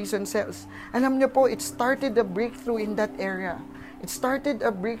sa prison cells. Alam niyo po, it started a breakthrough in that area. It started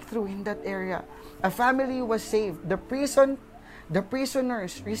a breakthrough in that area. A family was saved. The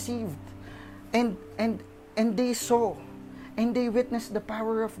prisoners received. And they saw. And they witnessed the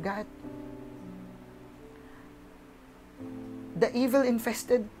power of God. The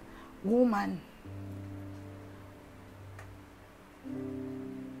evil-infested woman,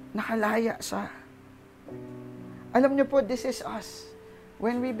 nakalaya siya. Alam niyo po, this is us.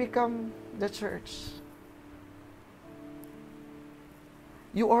 When we become the church,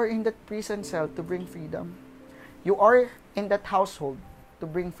 you are in that prison cell to bring freedom. You are in that household to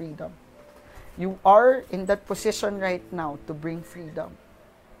bring freedom. You are in that position right now to bring freedom.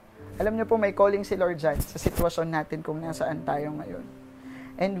 Alam niyo po, may calling si Lord dyan sa sitwasyon natin kung nasaan tayo ngayon.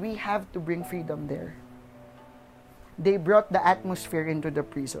 And we have to bring freedom there. They brought the atmosphere into the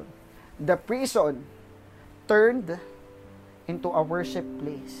prison. The prison turned into a worship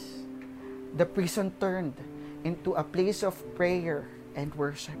place. The prison turned into a place of prayer and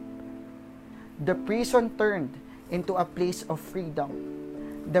worship. The prison turned into a place of freedom.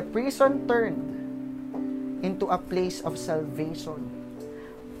 The prison turned into a place of salvation.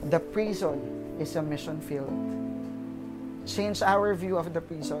 The prison is a mission field. Change our view of the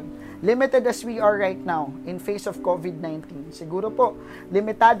prison. Limited as we are right now in face of COVID-19. Siguro po,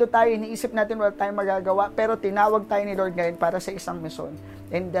 limitado tayo, iniisip natin wala tayong magagawa, pero tinawag tayo ni Lord ngayon para sa isang mission.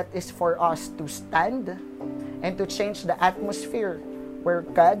 And that is for us to stand and to change the atmosphere where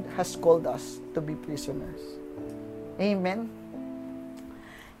God has called us to be prisoners. Amen.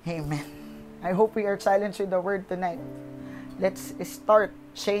 Amen. I hope we are challenged with the word tonight. Let's start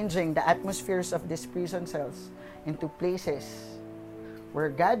changing the atmospheres of these prison cells into places where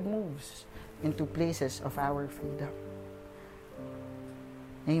God moves, into places of our freedom.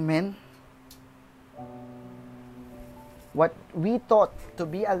 Amen. What we thought to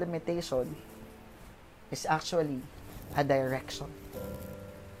be a limitation is actually a direction.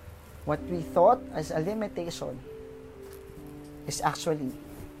 What we thought as a limitation is actually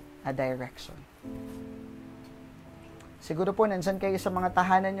a direction. Siguro po, nandyan kayo sa mga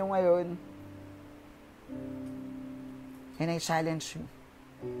tahanan nyo ngayon, and I challenge you.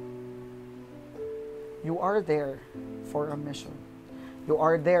 You are there for a mission. You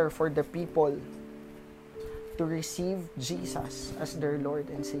are there for the people to receive Jesus as their Lord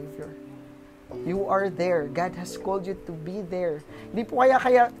and Savior. You are there. God has called you to be there. Hindi po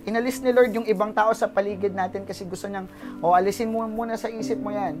kaya inalis ni Lord yung ibang tao sa paligid natin kasi gusto niyang, alisin mo muna sa isip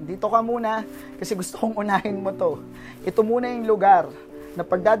mo yan. Dito ka muna kasi gusto kong unahin mo to. Ito muna yung lugar na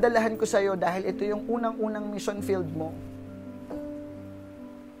pagdadalahan ko sa'yo dahil ito yung unang-unang mission field mo.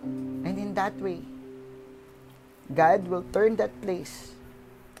 And in that way, God will turn that place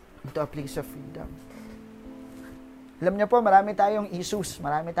into a place of freedom. Alam niyo po, marami tayong issues.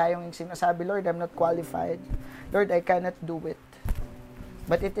 Marami tayong sinasabi, Lord, I'm not qualified. Lord, I cannot do it.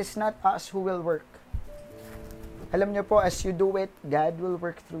 But it is not us who will work. Alam niyo po, as you do it, God will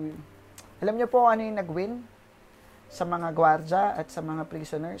work through you. Alam niyo po ano yung nag-win sa mga gwardya at sa mga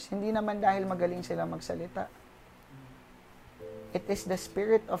prisoners? Hindi naman dahil magaling sila magsalita. It is the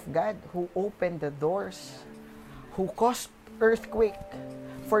Spirit of God who opened the doors, who caused earthquake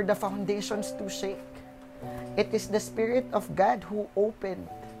for the foundations to shake. It is the Spirit of God who opened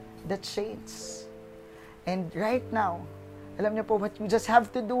the chains. And right now, alam niyo po, what you just have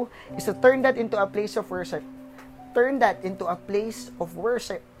to do is to turn that into a place of worship. Turn that into a place of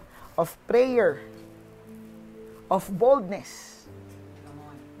worship, of prayer, of boldness.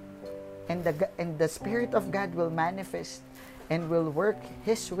 And the Spirit of God will manifest and will work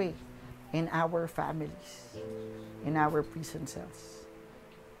His way in our families, in our prison cells.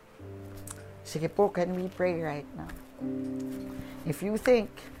 Sige po, can we pray right now? If you think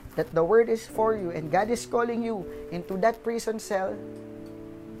that the word is for you and God is calling you into that prison cell,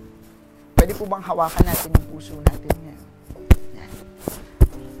 pwede po bang hawakan natin yung puso natin ngayon? Yan.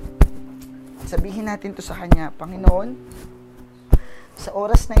 Sabihin natin to sa Kanya, Panginoon, sa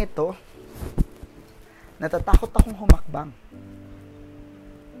oras na ito, natatakot akong humakbang.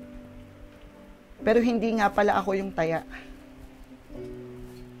 Pero hindi nga pala ako yung taya.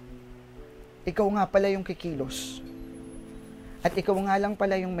 Ikaw nga pala yung kikilos. At ikaw nga lang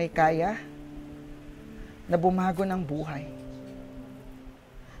pala yung may kaya na bumago ng buhay.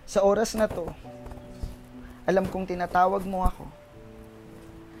 Sa oras na to, alam kong tinatawag mo ako.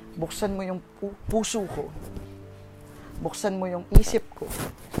 Buksan mo yung puso ko. Buksan mo yung isip ko.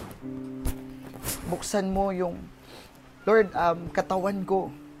 Buksan mo yung, Lord, katawan ko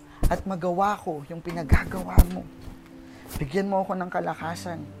at magawa ko yung pinagagawa mo. Bigyan mo ako ng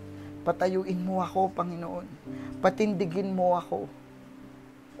kalakasan. Patayuin mo ako, Panginoon. Patindigin mo ako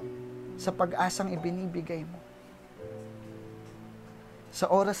sa pag-asang ibinibigay mo. Sa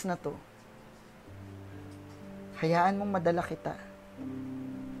oras na to, hayaan mong madala kita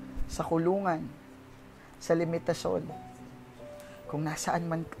sa kulungan, sa limitasyon, kung nasaan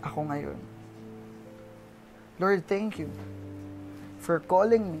man ako ngayon. Lord, thank you for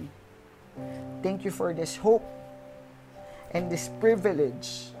calling me. Thank you for this hope and this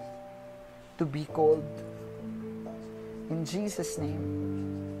privilege to be called. In Jesus' name.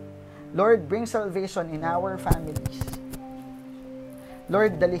 Lord, bring salvation in our families.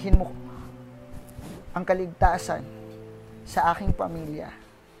 Lord, dalihin mo ang kaligtasan sa aking pamilya,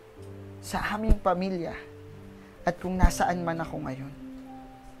 sa aming pamilya, at kung nasaan man ako ngayon.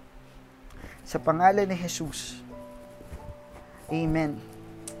 Sa pangalan ni Jesus. Amen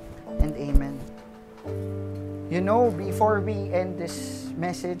and amen. You know, before we end this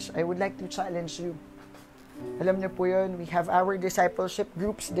message, I would like to challenge you. Alam niyo po yun, we have our discipleship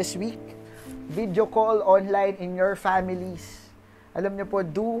groups this week. Video call online in your families. Alam niyo po,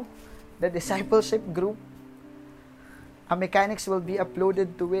 do the discipleship group. Mechanics will be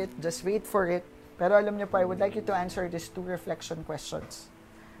uploaded to it. Just wait for it. Pero alam niyo po, I would like you to answer these 2 reflection questions.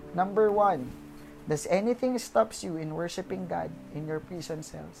 Number 1, does anything stops you in worshiping God in your prison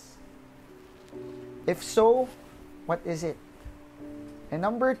cells? If so, what is it? And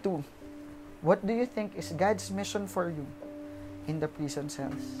number 2, what do you think is God's mission for you in the prison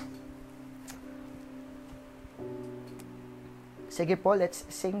cells? Sige po, let's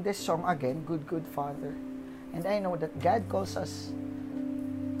sing this song again, Good, Good Father. And I know that God calls us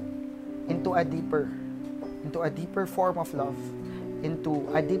into a deeper form of love, into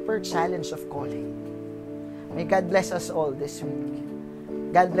a deeper challenge of calling. May God bless us all this week.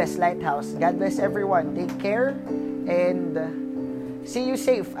 God bless Lighthouse. God bless everyone. Take care and see you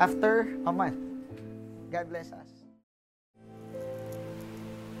safe after a month. God bless us.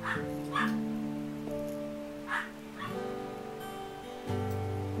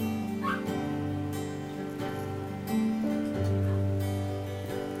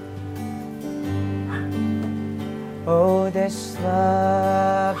 Oh, this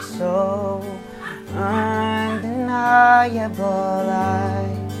love so undeniable,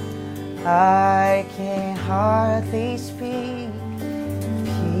 I can hardly speak.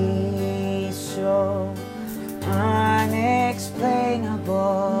 Peace so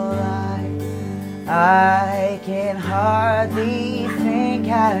unexplainable, I can hardly think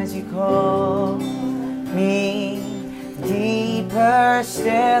as you call me. Deeper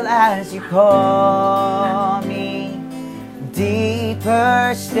still as you call me.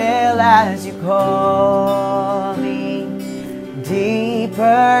 Deeper still as you call me.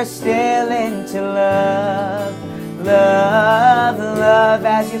 Deeper still into love. Love, love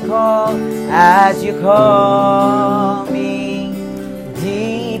as you call me.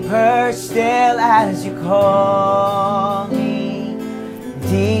 Deeper still as you call me.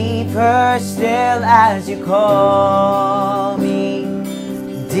 Deeper still as you call me.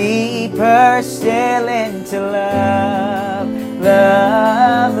 Deeper still into love.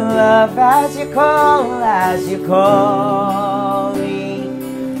 Love, love as you call me.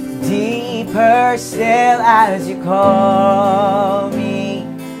 Deeper still as you call me.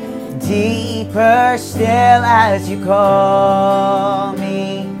 Deeper still as you call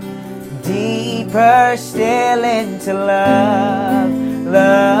me. Deeper still into love.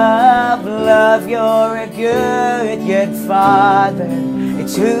 Love, love, you're a good, good Father.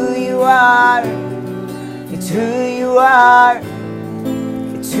 It's who you are. It's who you are.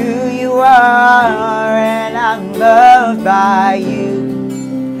 It's It's who you are, and I'm loved by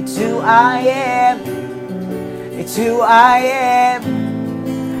you. It's who I am. It's who I am.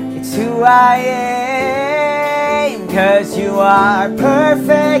 It's who I am. 'Cause you are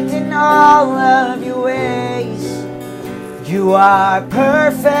perfect in all of your ways. You are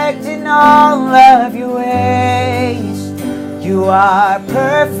perfect in all of your ways. You are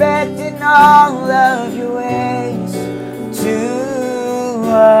perfect in all of your ways to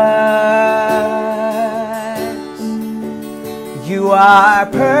us. You are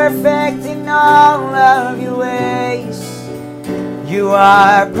perfect in all of your ways. You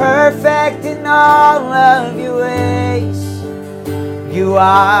are perfect in all of your ways. You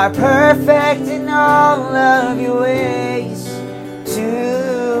are perfect in all of your ways to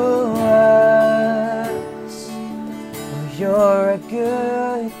us. Oh, you're a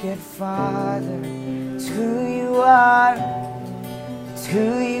good, good Father. It's who you are. It's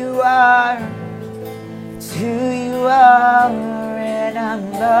who you are. It's who you are, and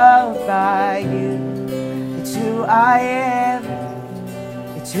I'm loved by you. It's who I am.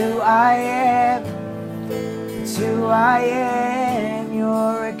 It's who I am. It's who I am.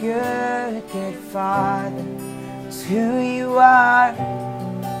 You're a good, good Father. It's who you are.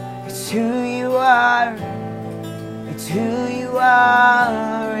 It's who you are. It's who you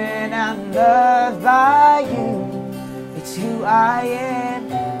are, and I'm loved by you. It's who I am.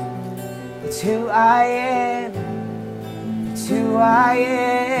 It's who I am. It's who I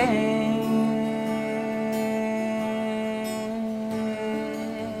am.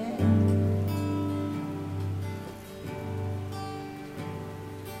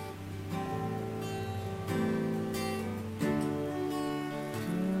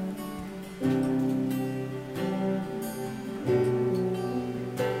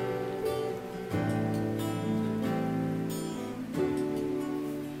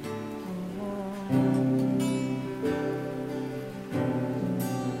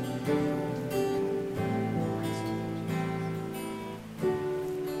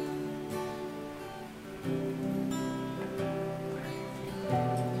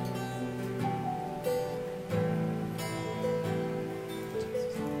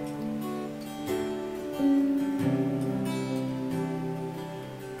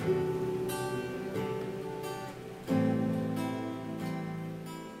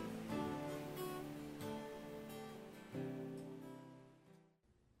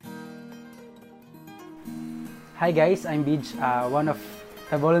 Hi guys, I'm Bij, one of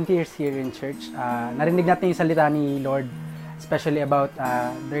the volunteers here in church. Narinig natin yung salita ni Lord, especially about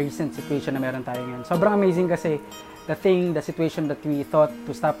the recent situation na meron tayo ngayon. Sobrang amazing kasi the situation that we thought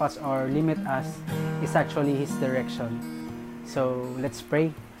to stop us or limit us is actually His direction. So, let's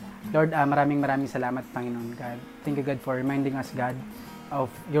pray. Lord, maraming salamat, Panginoon God. Thank you, God, for reminding us, God, of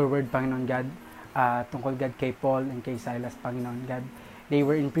your word, Panginoon God, tungkol, God, kay Paul and kay Silas, Panginoon God. They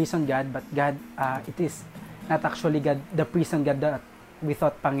were in prison, God, but God, it is not actually, God, the prison, God, that we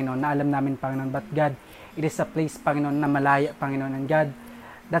thought, Panginoon, na alam namin, Panginoon. But, God, it is a place, Panginoon, na malaya, Panginoon. And, God,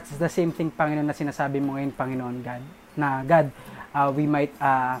 that's the same thing, Panginoon, na sinasabi mo ngayon, Panginoon, God. Na, God, we might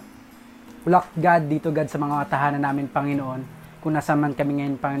lock, God, dito, God, sa mga tahanan namin, Panginoon. Kung nasa man kami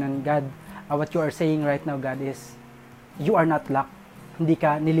ngayon, Panginoon, God, what you are saying right now, God, is you are not locked. Hindi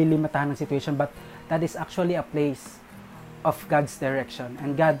ka nililimatahan ng situation, but that is actually a place of God's direction.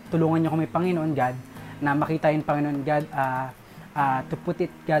 And, God, tulungan niyo kami, Panginoon, God, na makita yun, Panginoon God, to put it,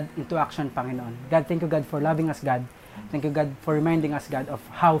 God, into action, Panginoon. God, thank you, God, for loving us, God. Thank you, God, for reminding us, God, of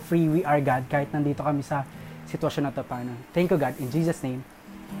how free we are, God, kahit nandito kami sa sitwasyon na to, Panginoon. Thank you, God, in Jesus' name.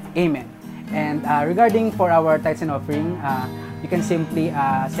 Amen. And regarding for our tithes and offering, you can simply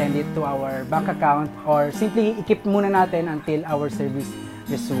send it to our bank account or simply i-keep muna natin until our service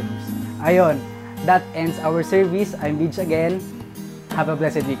resumes. Ayun, that ends our service. I'm Bij again. Have a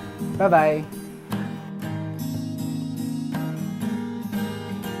blessed week. Bye-bye.